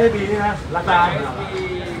ล้ๆเนี่ยให้บีนี่นะราคา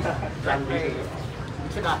จันทร์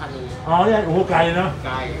ชดาธานีอ๋อเนี่ยโอ้โหไกลเนาะ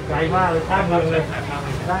ไกลมากเลยข้ามเมืองเลย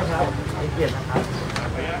ได้ครับให้เกียรตินะครับ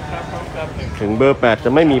ถึงเบอร์ 8 จะ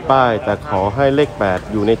ไม่มีป้าย แต่ขอให้เลข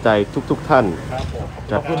 8 อยู่ในใจทุกท่าน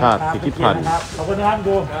จัดชาติสิทธิพันธ์ ขอบคุณนะครับ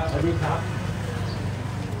ดูสวัสดีครับ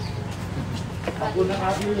ขอบคุณนะครั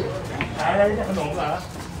บที่ขายอะไรเนี่ยขนมเหรอ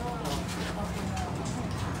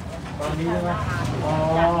ตอนนี้ใช่ไหมอ๋อ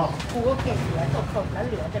ครูก็เก็บเหลือสดๆแล้วเ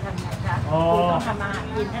หลือจะทำไงคะครูต้องทำมาหา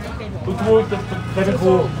กินให้ได้เป็นหัว คุณครูจะเป็นค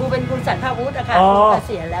รู ครูเป็นครูสรรพาวุฒินะคะ อ๋อ ครูเก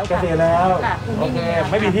ษียณแล้ว เกษียณแล้ว ค่ะครู โอ ไม่ เค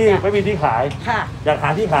มี ไม่มีที่ขาย ค่ะ อยากหา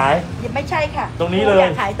ที่ขาย ไม่ใช่ค่ะ ตรงนี้เลย อยา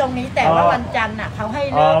กขายตรงนี้แต่ว่าวันจันทร์น่ะเขาให้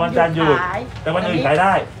เริ่ม วันจันทร์หยุด ขาย แต่วันอื่นขายไ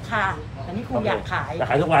ด้ ค่ะ อันนี้ครูอยากขาย อยาก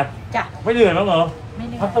ขายทุกวัน จ้ะ ไม่เหนื่อยมั้งเหรอ ไม่เ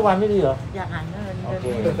หนื่อย พักสักวันไม่ดีเหรอ อยากหาเงิน โอเค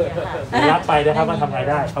เงินไม่มีอะค่ะ รับไปนะครับว่าทำไง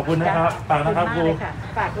ได้ขอบคุณนะครับฝากนะครับครู ขอณมากเลยค่ะ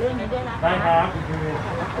ฝากเรื่องนี้ด้วยนะคะ ได้ครับ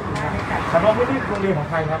ขอบคุณมากเลยค่ะ สำหรับที่โรงเรียนของ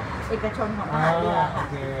ใครครับ เอกชนของมหาวิทยาลัย โอ ค่ะ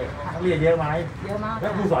เคนักเรียนเยอะไหม เยอะมาก แล้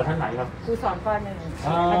วครูสอนชั้นไหนครับ ครูสอนป .1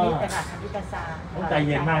 คณิตค่ะคณิตศาสตร์ ต้องใจเ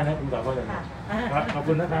ย็นมากนะครูสอนคนหนึ่ง ค่ะ ครับขอบ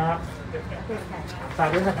คุณนะครับ ขอบคุณค่ะ ฝาก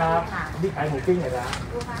ด้วยนะครับนี่ขายหมูปิ้งเลยนะ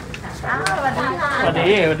อ้าวสวัสดีค่ะ สวัสดี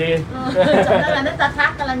สวัสดี จำได้แล้วนี่ตาทั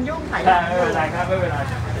กกำลังยุ่งไข่ ได้ไม่เป็นไรครับไม่เป็นไร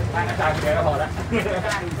ทางอาจารย์เดียวก็พอแล้ว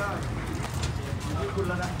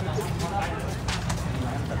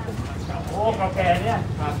โอ้เก่าแก่เนี่ย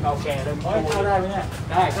เก่าแก่เลยเข้าได้ไหมเนี่ย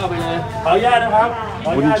ได้เข้าไปเลยขออนุญาตนะครับ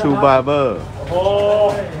บุญชูบาร์เบอร์ โอ้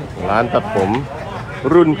ร้านตัดผม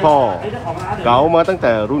รุ่นพ่อ เก๋ามาตั้งแ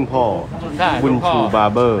ต่รุ่นพ่อ บุญชูบา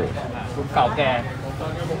ร์เบอร์ เก่าแก่ ส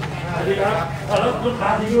วัสดีครับแล้วลูกค้า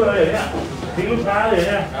ทิ้งเลยเนี่ยทิ้งลูกค้าเลยเ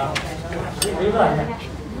นี่ยทิ้งเท่าไหร่เนี่ย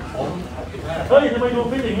เฮ้ยทำไมดู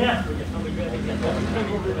ฟิตอย่างเงี้ย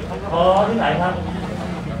อ๋อที่ไหนครับ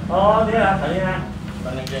อ๋อนี่นะไหนนะตอ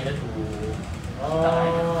นเรียนก็ถูกอ๋อ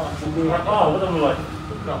ดูครับก็ผมก็ตำรวจ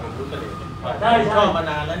ได้ชอบมา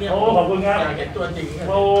นานแล้วเนี่ยโอ้ขอบคุณครับอยากเห็นตัวจริง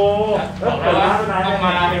โอ้แล้วเปิดร้านมานานต้องม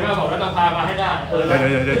าเห็นว่าบอกแล้วต้องพามาให้ได้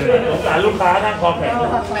สงสารลูกค้านั่งคอแข็ง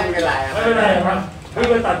ไม่เป็นไรไม่เป็นไรครับพี่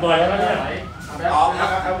ไปตัดบ่อยแล้วเนี่ยไปออกแล้ว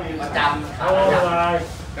ครับมีประจำ โอ้ย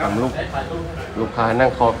ลูกค้านั่ง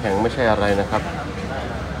คอแข็งไม่ใช่อะไรนะครับ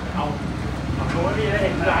เอาโอ้นี่ได้เห็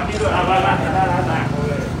นร้านนี้ด้วยร้านหนัก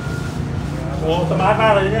เลยโอ้สมาร์ทมา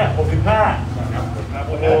กเลยเนี่ย65โ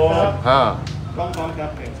อ้โห ต้องครับ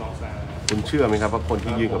คุณเชื่อไหมครับว่าคน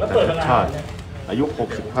ที่ยืนกับอาจารย์ชัดชาติอายุ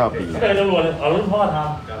 65 ปี ไม่เคยตำรวจเลยเอารุ่นพ่อท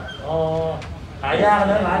ำอ๋อหายาก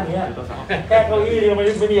นะร้านนี้แก้เก้าอี้เดียวไม่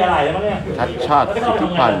มีอะไรแล้วมั้งเนี่ย ชัดชาติสิทธิ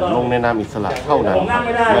พันธ์ลงในนามอิสระเท่านั้นไ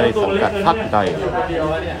ม่ได้สังกัดพรรคใด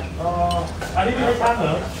อ๋ออันนี้ไม่ใช่ช่างเหร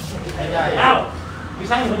ออ้าวมี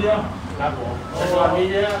ช่างคนเดียวครับผมมี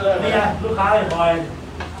เยอะเลยนี่ไงลูกค้าเลยบอย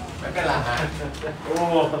ไม่เป็นไรโอ้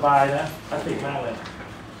สบายนะคลาสสิกมากเลย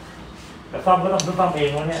แต่ซ่อมก็ต้องซ่อมเอง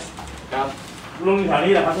วะเนี่ยครับลุงแถว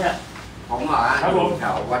นี้แหละครับเนี่ยผมเหรอครับผมแถ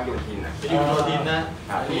ววัดโยธินนะอยู่โยธินนะ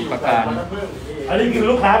ที่ประการ อันนี้คือ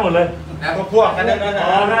ลูกค้าหมดเลยแล้วพวกกันนั่นนะ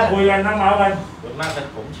อ๋อนั่งคุยกันนั่งเมาส์กันส่วนมากเป็น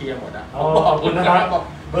ผมเชียร์หมดอ่ะขอบคุณนะครับ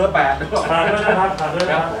เบอร์ 8ฝากด้วยนะครับฝากด้วย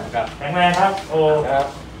นะครับแข็งแรงครับโอ้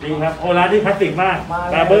ดีครับโอ้ร้านนี้คลาสสิกมาก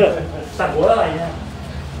บาร์เบอร์ตัดหัวอะไรเนี่ย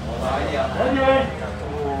100 เดียว เฮ้ย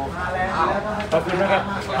ขอบคุณนะครับ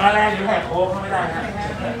มาแรงอยู่แหกโค้งไม่ได้นะ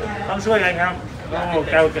ต้องช่วยกันครับโอ้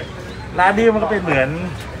แกร้านนี้มันก็เป็นเหมือน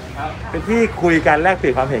เป็นที่คุยกันแลกเปลี่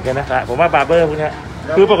ยนความเห็นกันนะครับผมว่าบาร์เบอร์พวกนี้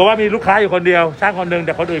คือปรากฏว่ามีลูกค้าอยู่คนเดียวช่างคนหนึ่งแ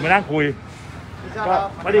ต่คนอื่นมานั่งคุยก็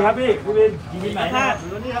สวัสดีครับพี่วินยินไหนนะ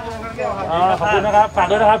อ๋อขอบคุณนะครับฝาก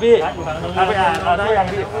ด้วยนะครับพี่เอาไปอ่านเอาได้ยัง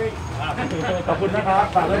พี่ขอบคุณนะครับ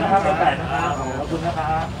ฝากด้วยนะครับแต่นะครับขอบคุณนะค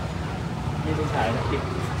รับนี่เป็นขายน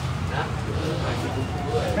ะ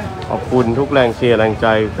ขอบคุณทุกแรงเชียร์แรงใจ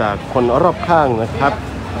จากคนรอบข้างนะครับ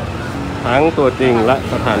ทั้งตัวจริงและ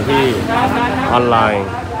สถานที่ออนไลน์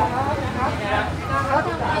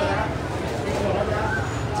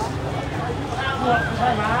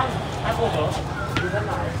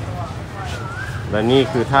และนี่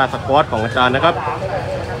คือท่าสควอตของอาจารย์นะครับ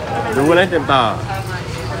ดูกันให้เต็มตา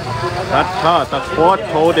ชัดชาติสควอต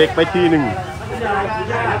โชว์เด็กไปทีหนึ่ง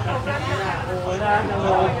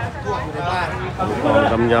ความ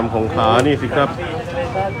กำยำของขานี่สิครับ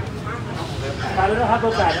ฝากด้วยนะครับโอ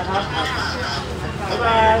กาสนะครับบ๊ายบ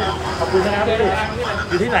ายขอบคุณนะครับอ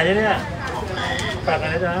ยู่ที่ไหนเนี่ยฝากกัน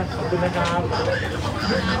นะจ๊ะขอบคุณนะครับ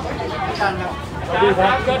สวัสดีครั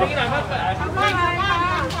บสวัสดีครับ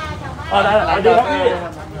อ๋อได้สวัสดีครับพี่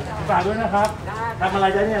ฝากด้วยนะครับทำอะไร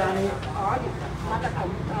จ๊ะเนี่ยร้านนี้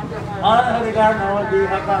อ๋อสวัสดีครับสวัสดี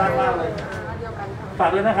ครับน่ารักมากเลยฝาก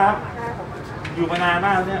ด้วยนะครับอยู่มานานม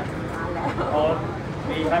ากเนี่ยอ๋อ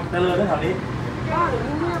ดีครับเจริญเรื่องแถวนี้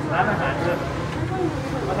ร้านอาหารเยอะ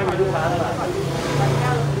ไม่ใช่ไปดูร้านอะไร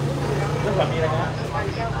เรื่องแบบมีอะไรนะ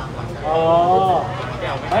อ๋อ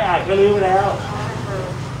ไม่อ่านก็ลืมไปแล้ว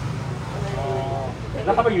อ๋อแ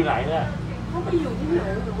ล้วเขาไปอยู่ไหนเนี่ยเขาไปอยู่ที่ไหน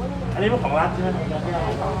หรือว่าอันนี้เป็นของรัฐใช่ไหมของรัฐไ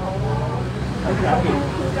ม่ใช่ผิด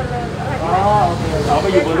อ๋อโอเคเราไป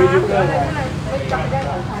อยู่บนยูทูบเลย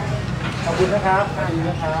ขอบคุณนะครับ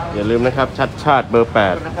อย่าลืมนะครับชัดชาติเบอร์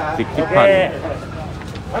 8สิทธิพันธ์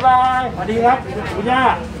บ๊ายบายสวัสดีครับคุณย่า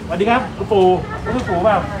สวัสดีครับคุณปู่คุณปู่แบ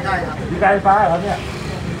บใช่ครับอยู่การไฟฟ้าเหรอเนี่ย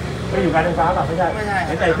ไม่อยู่การไฟฟ้าหรอไม่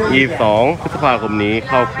ใช่22 พฤษภาคมนี้เ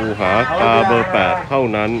ข้าคูหากาเบอร์ 8 เท่า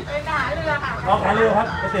นั้น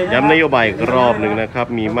ย้ำนโยบายอีกรอบหนึ่งนะครับ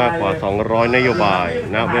มีมากกว่า 200 นโยบาย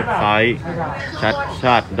ณเว็บไซต์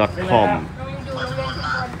chatchat.com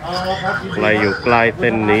อ๋อ ครับ ใครอยู่ใกล้เ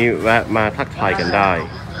ส้นนี้แวะมาทักทายกันได้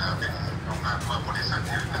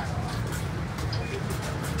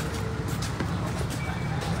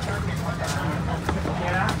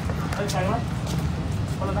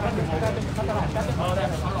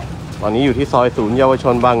ตอนนี้อยู่ที่ซอยศูนย์เยาวช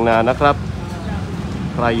นบางนานะครับ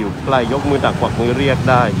ใครอยู่ใกล้ยกมือดักกวักมือเรียก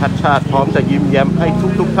ได้ชัดชาติพร้อมจะยิ้มแย้มให้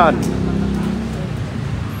ทุกท่าน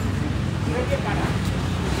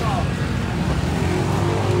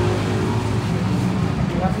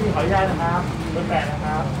ครับพี่ขออนุญาตนะครับเบอร์ 8นะค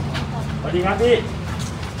รับสวัสดีครับพี่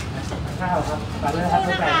ข้าวครับฝากด้วยนะครับเบ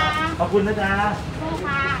อร์ 8ขอบคุณนะจ๊ะ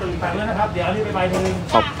ฝากด้วยนะครับเดี๋ยวนี่ไปใบหนึ่ง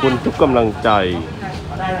ขอบคุณทุกกำลังใจ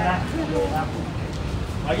ได้แล้วนะ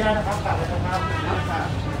ขออนุญาตนะครับฝากเลยนะครับ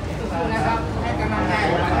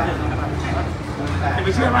จะไป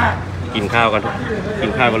เชื่อมาก กินข้าวกันห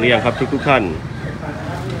รือยังครับทุกท่าน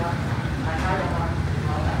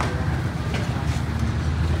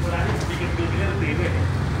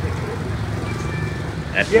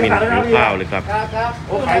แอดมินกินข้าวเลยครับ ครับโ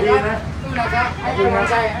อ้ขายดีนะขอบคุณค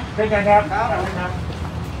รับเช่นกันครับ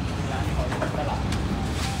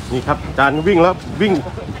นี่ครับจานวิ่งแล้ววิ่ง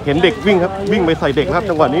เห็นเด็กวิ่งครับวิ่งไปใส่เด็กครับ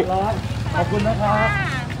จังหวะนี้ ขอบคุณนะครับ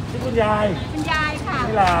ที่คุณยาย คุณยายค่ะ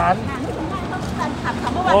ที่หลาน ขับค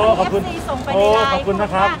ำว่า โอ้ วัน ขอบคุณ นี้ FC ส่งไป โอ้ ในไลน์ ขอบคุณนะ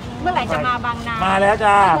ครับ เมื่อไหร่จะมาบางนา มาแล้ว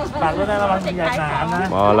จ้าฝากด้วยนะระวังใหญ่หนามนะ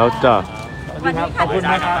มาแล้วจ้ะ สวัสดีครับขอบคุณ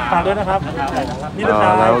นะครับฝากด้วยนะครับนี่ลูก มา ชา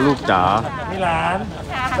ย แล้วลูกจ๋า นี่หลาน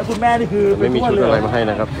แล้วคุณแม่นี่คือ ไม่มีชุดอะไรมาให้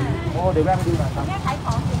นะครับ โอ้เดี๋ยวแม่มาดูหน่อยครับ แม่ขายข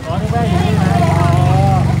องอยู่ อ๋อนี่แม่อยู่นี่นะอ๋อ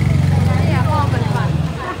เนี่ยพ่อเป็นฝัน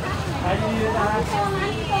ขายดีๆนะ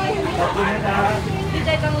ขอบคุณนะจ๊ะ ดีใจ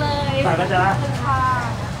จังเลย ฝากนะจ๊ะ ค่ะ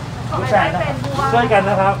ขอ ลูก ให้ แฝ ได้ ดนะ เป็นบัว ช่วยกัน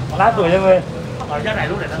นะครับร้านสวยจังเลยขออนุญาตถ่าย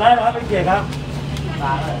รูปหน่อยนะได้ครับเป็นเกียรติครับ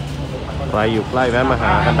ใครอยู่ใกล้แวะมาห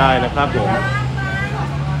ากันได้นะครับผม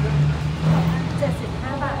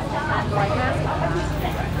 75 บาท150 บา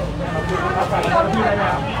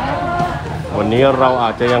ท วันนี้เราอ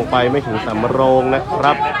าจจะยังไปไม่ถึงสำโรงนะค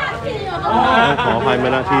รับต้องขออภัยมา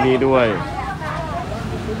ณที่นี้ด้วย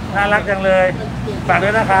น่ารักจังเลยฝากด้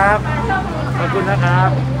วยนะครับขอบคุณนะครับ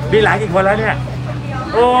มีหลานกี่คนแล้วเนี่ย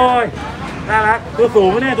โอ้ยน่ารักตัวสูง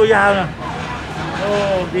ไหมเนี่ยตัวยาวเนี่ยโอ้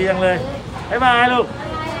ดีจังเลยบ๊ายบายลูก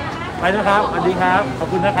ไปนะครับสวัสดีครับขอบ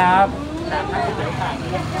คุณนะครับเ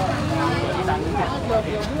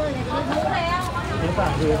ดี๋ยวฝา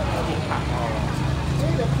กคือ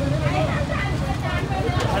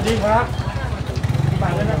สวัสดีครับฝา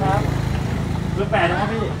กด้วยนะครับเบอร์ 8นะครับ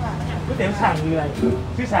พี่ก๋วยเตี๋ยวสั่งคืออะไร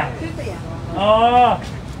ชื่อสั่งอ๋อ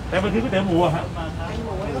แต่มันคือก๋วยเตี๋ยวหมูอะครับ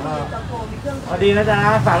สวัสดีนะจ๊ะ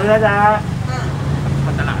ฝากด้วยนะจ๊ะ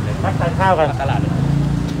ตลาดเลยทานข้าวกันตลาดเลย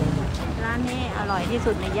ร้านนี้อร่อยที่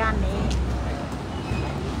สุดในย่านนี้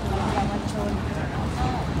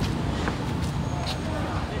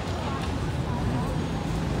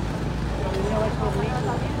เยาวชน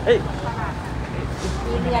เฮ้ย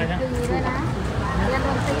มีเรียนฟรีด้วยนะเรียนด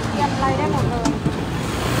นตรีเรียนอะไรได้หมดเลย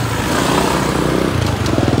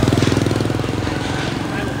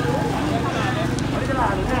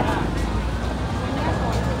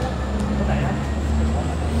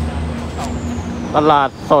ตลาด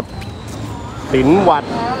สดสินวัด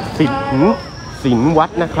สินวัด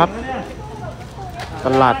นะครับ ต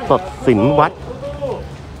ลาดสดสินวัด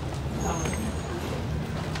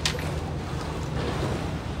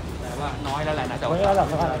แต่ว่าน้อยแล้วแหละนะแต่ ไม่ ว่า เอาหรอก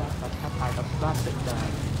นะครับ ถ้าถ่ายกับบ้านติดได้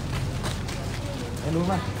ไม่รู้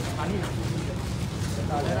มั้ย อันนี้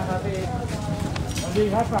ต่อเลยนะครับพี่สวัสดี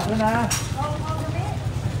ครับฝากด้วยนะ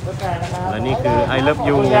เบอร์ 8นะครับ และนี่คือ I love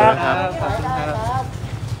you นะครับ ขอบคุณครับ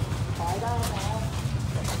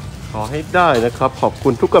ขอให้ได้นะครับ ขอบคุ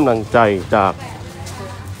ณทุกกำลังใจจาก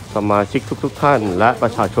สมาชิกทุกท่าน และปร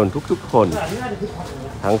ะชาชนทุกคน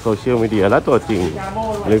ทั้งโซเชียลมีเดียและตัวจริง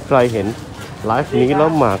หรือใครเห็นไลฟ์นี้แล้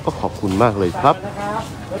วมาก็ขอบคุณมากเลยครับ นะครับ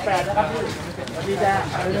เบอร์ 8นะครับพี่สวัสดีจ้า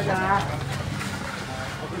สวัสดีนะจ๊ะ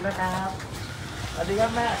ขอบคุณนะครับสวัสดีครับ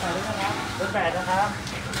แม่สวัสดีนะครับเบอร์ 8นะครับ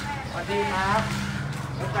สวัสดีครับ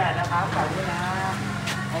เบอร์ 8นะครับฝากด้วยนะ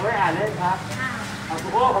เอาไว้อ่านเล่นครับขอบคุ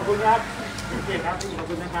ณขอบคุณครับเกียรติครับขอบ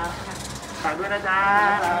คุณนะครับฝากด้วยนะจ๊ะ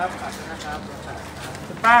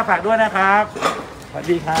คุณป้าฝากด้วยนะครับสวัส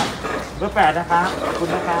ดีครับเบอร์ 8นะครับขอบคุณ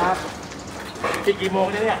นะครับปิดกี่โมง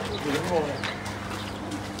เนี่ยอยู่กี่โมงเนี่ย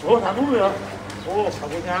โอ้3 ทุ่มเลยเหรอโอ้ขอบ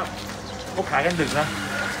คุณครับพวกขายกันดึกนะ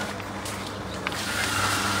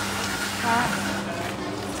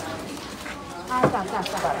จับ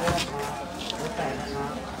ฝากด้วยนะครับเบอร์ 8นะครั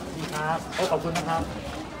บสวัสดีครับโอ้ขอบคุณนะครับ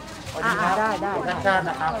สวัสดีครับ ได้ ท่านชาติ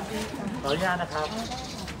นะครับขออนุญาตนะครับ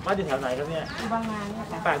บ้านอยู่แถวไหนครับเนี่ย บางงานเนี่ย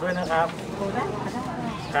ค่ะ ฝากด้วยนะครับ โอ้ได้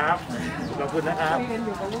ครับขอบคุณนะครับ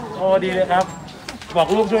โอ้ดีเลยครับ บอก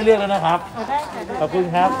ลูกช่วยเรียกแล้วนะครับขอบคุณ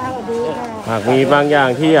ครับ หากมีบางอย่าง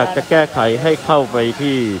ที่อยากจะแก้ไขให้เข้าไป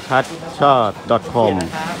ที่ชัดชาติ .com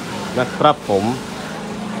นะครับผม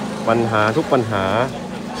ปัญหาทุกปัญหา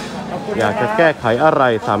อยากจะแก้ไขอะไร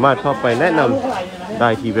สามารถเข้าไปแนะนำได้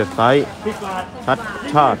ที่เว็บไซต์ชัด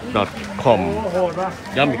ชาติ .com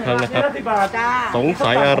ย้ำอีกครั้งนะครับ สง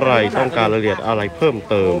สัยอะไรต้องการรายละเอียดอะไรเพิ่ม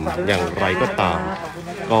เติมอย่างไรก็ตาม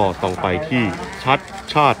ก็ต้องไปที่ชัด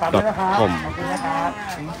ชาติ .com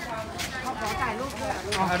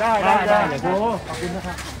ได้เดี๋ยวดูขอบคุณนะค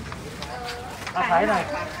รับเอาขายหน่อย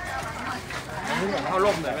เอา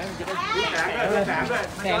ล่มหน่อยไหมจะได้แสงด้วย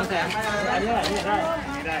แสงอันนี้ได้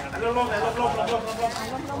ล่มเลยล่ม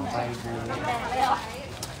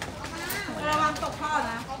ระวังตกท่อ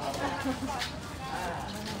นะ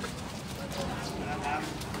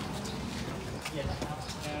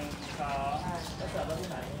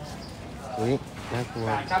อุ้ยน่ากลัว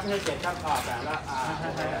ครับไม่ใช่เกียรติครับขอบแต่ละ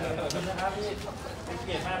นะครับพี่เป็นเ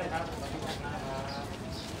กียรติมากเลยครับ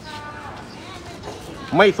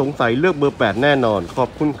ไม่สงสัยเลือกเบอร์ 8 แน่นอนขอบ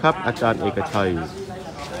คุณครับอาจารย์เอกชัย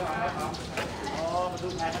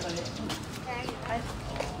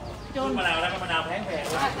มะนาวแล้วก็มะนาวแพง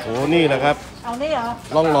โอ้นี่แหละครับ เอานี่เหรอ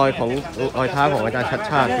ร่องรอยของรอยเท้าของอาจารย์ชัด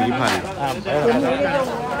ชาติศรีพันธ์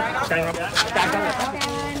จานครับจานค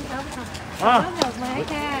รับ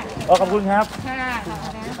ขอบคุณครับ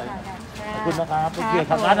ขอบคุณนะครับเป็นเกียรติ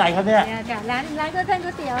ครับร้านไหนครับเนี่ยร้านก๋วยเตี๋ยวก๋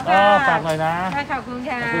วยเตี๋ยว อ๋อ ค่ะ ฝากหน่อยนะ ขอบคุณ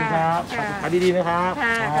ค่ะ ขอบคุณครับขายดีๆนะครับ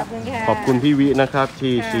ค่ะขอบคุณค่ะ ขอบคุณพี่วินะครับ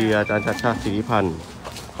ที่เชียร์อาจารย์ชัดชาติศรีพันธ์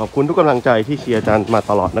ขอบคุณทุกกำลังใจที่เชียร์อาจารย์มา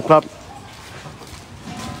ตลอดนะครับ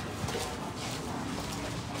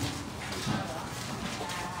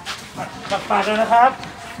ฝากเลยนะครับ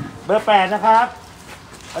เบอร์ 8นะครับ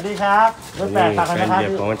สวัสดีครับเบอร์ 8ฝากเลย การ นะครับ เหยีย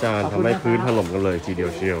บของอาจารย์ทำให้พื้นถล่มกันเลยทีเดียว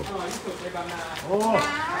เชียว โอ้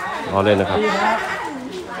รอเล่นนะครับ ดีครับ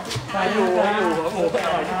ใส่อยู่หมูอ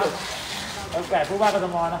ร่อยที่สุดเบอร์ 8ผู้ว่ากท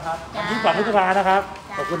มนะครับ22 พฤษภานะครับ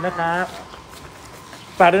ขอบคุณนะครับ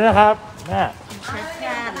ฝากด้วยนะครับแม่ ชัดช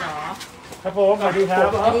าติเหรอ ครับผมสวัสดีครับ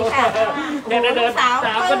สวัสดีค่ะ เดินสาว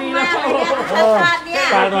ก็ดีนะ ชัดชาติเนี่ย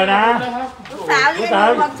ฝากหน่อยนะ ลูกสาวนี่เป็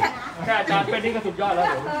นคนชัด แค่อาจารย์เป็นนี่ก็สุดยอดแล้ว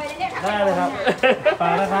ได้เลยครับฝา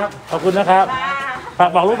กนะครับขอบคุณนะครับฝาก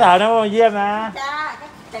บอกลูกสาวนะว่ามาเยี่ยมนะ จ้า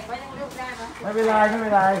เด็กไว้ยังลูกได้ไหม ไม่เป็นไรไม่เป็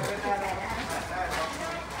นไร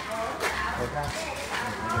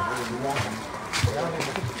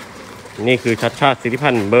นี่คือชัดชาติศรีพั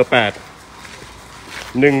นธ์เบอร์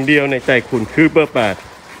 8 หนึ่งเดียวในใจคุณคือเบอร์ 8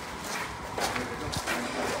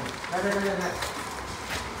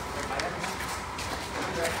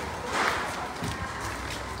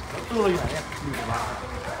ตู้เราอยู่ไหนเนี่ยอยู่ในบ้าน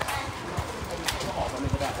ออกมาเลย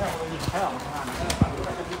ก็ได้ให้ออกมาทาน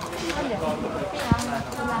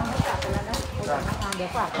เดี๋ยว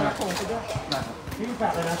ฝากกระผงไปด้วย นี่ฝา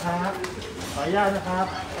กเลยนะครับขออนุญาตนะครับ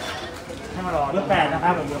ให้มารอเบอร์ 8นะค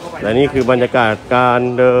รับผมเดี๋ยวเข้าไป และนี่คือบรรยากาศการ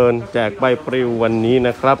เดินแจกใบปลิววันนี้น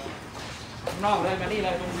ะครับ นอกเลยมานี่เล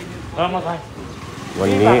ย มาใคร วัน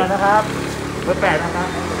นี้ ฝากเลยนะครับเบอร์ 8นะครับ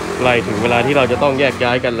ใกล้ถึงเวลาที่เราจะต้องแยกย้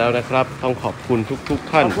ายกันแล้วนะครับ ต้องขอบคุณทุก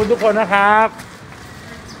ท่าน ขอบคุณทุกคนนะครับ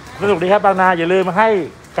สนุกดีครับบางนาอย่าลืมมาให้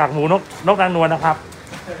กากหมูนกนางนวลนะครับ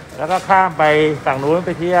แล้วก็ข้ามไปฝั่งนู้นไ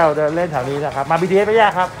ปเที่ยวเดินเล่นแถวนี้นะครับมา BTS ไม่ยา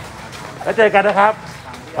กครับแล้วเจอกันนะครับ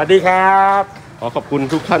สวัสดีครับ ขอขอบคุณ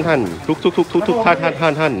ทุกท่านทุก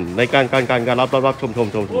ท่านในการรับชมข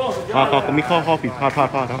อมีข้อผิดพลาด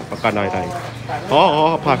ประการใดขอ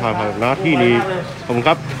ผ่านนะที่นี้ขอบคุณค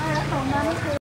รับ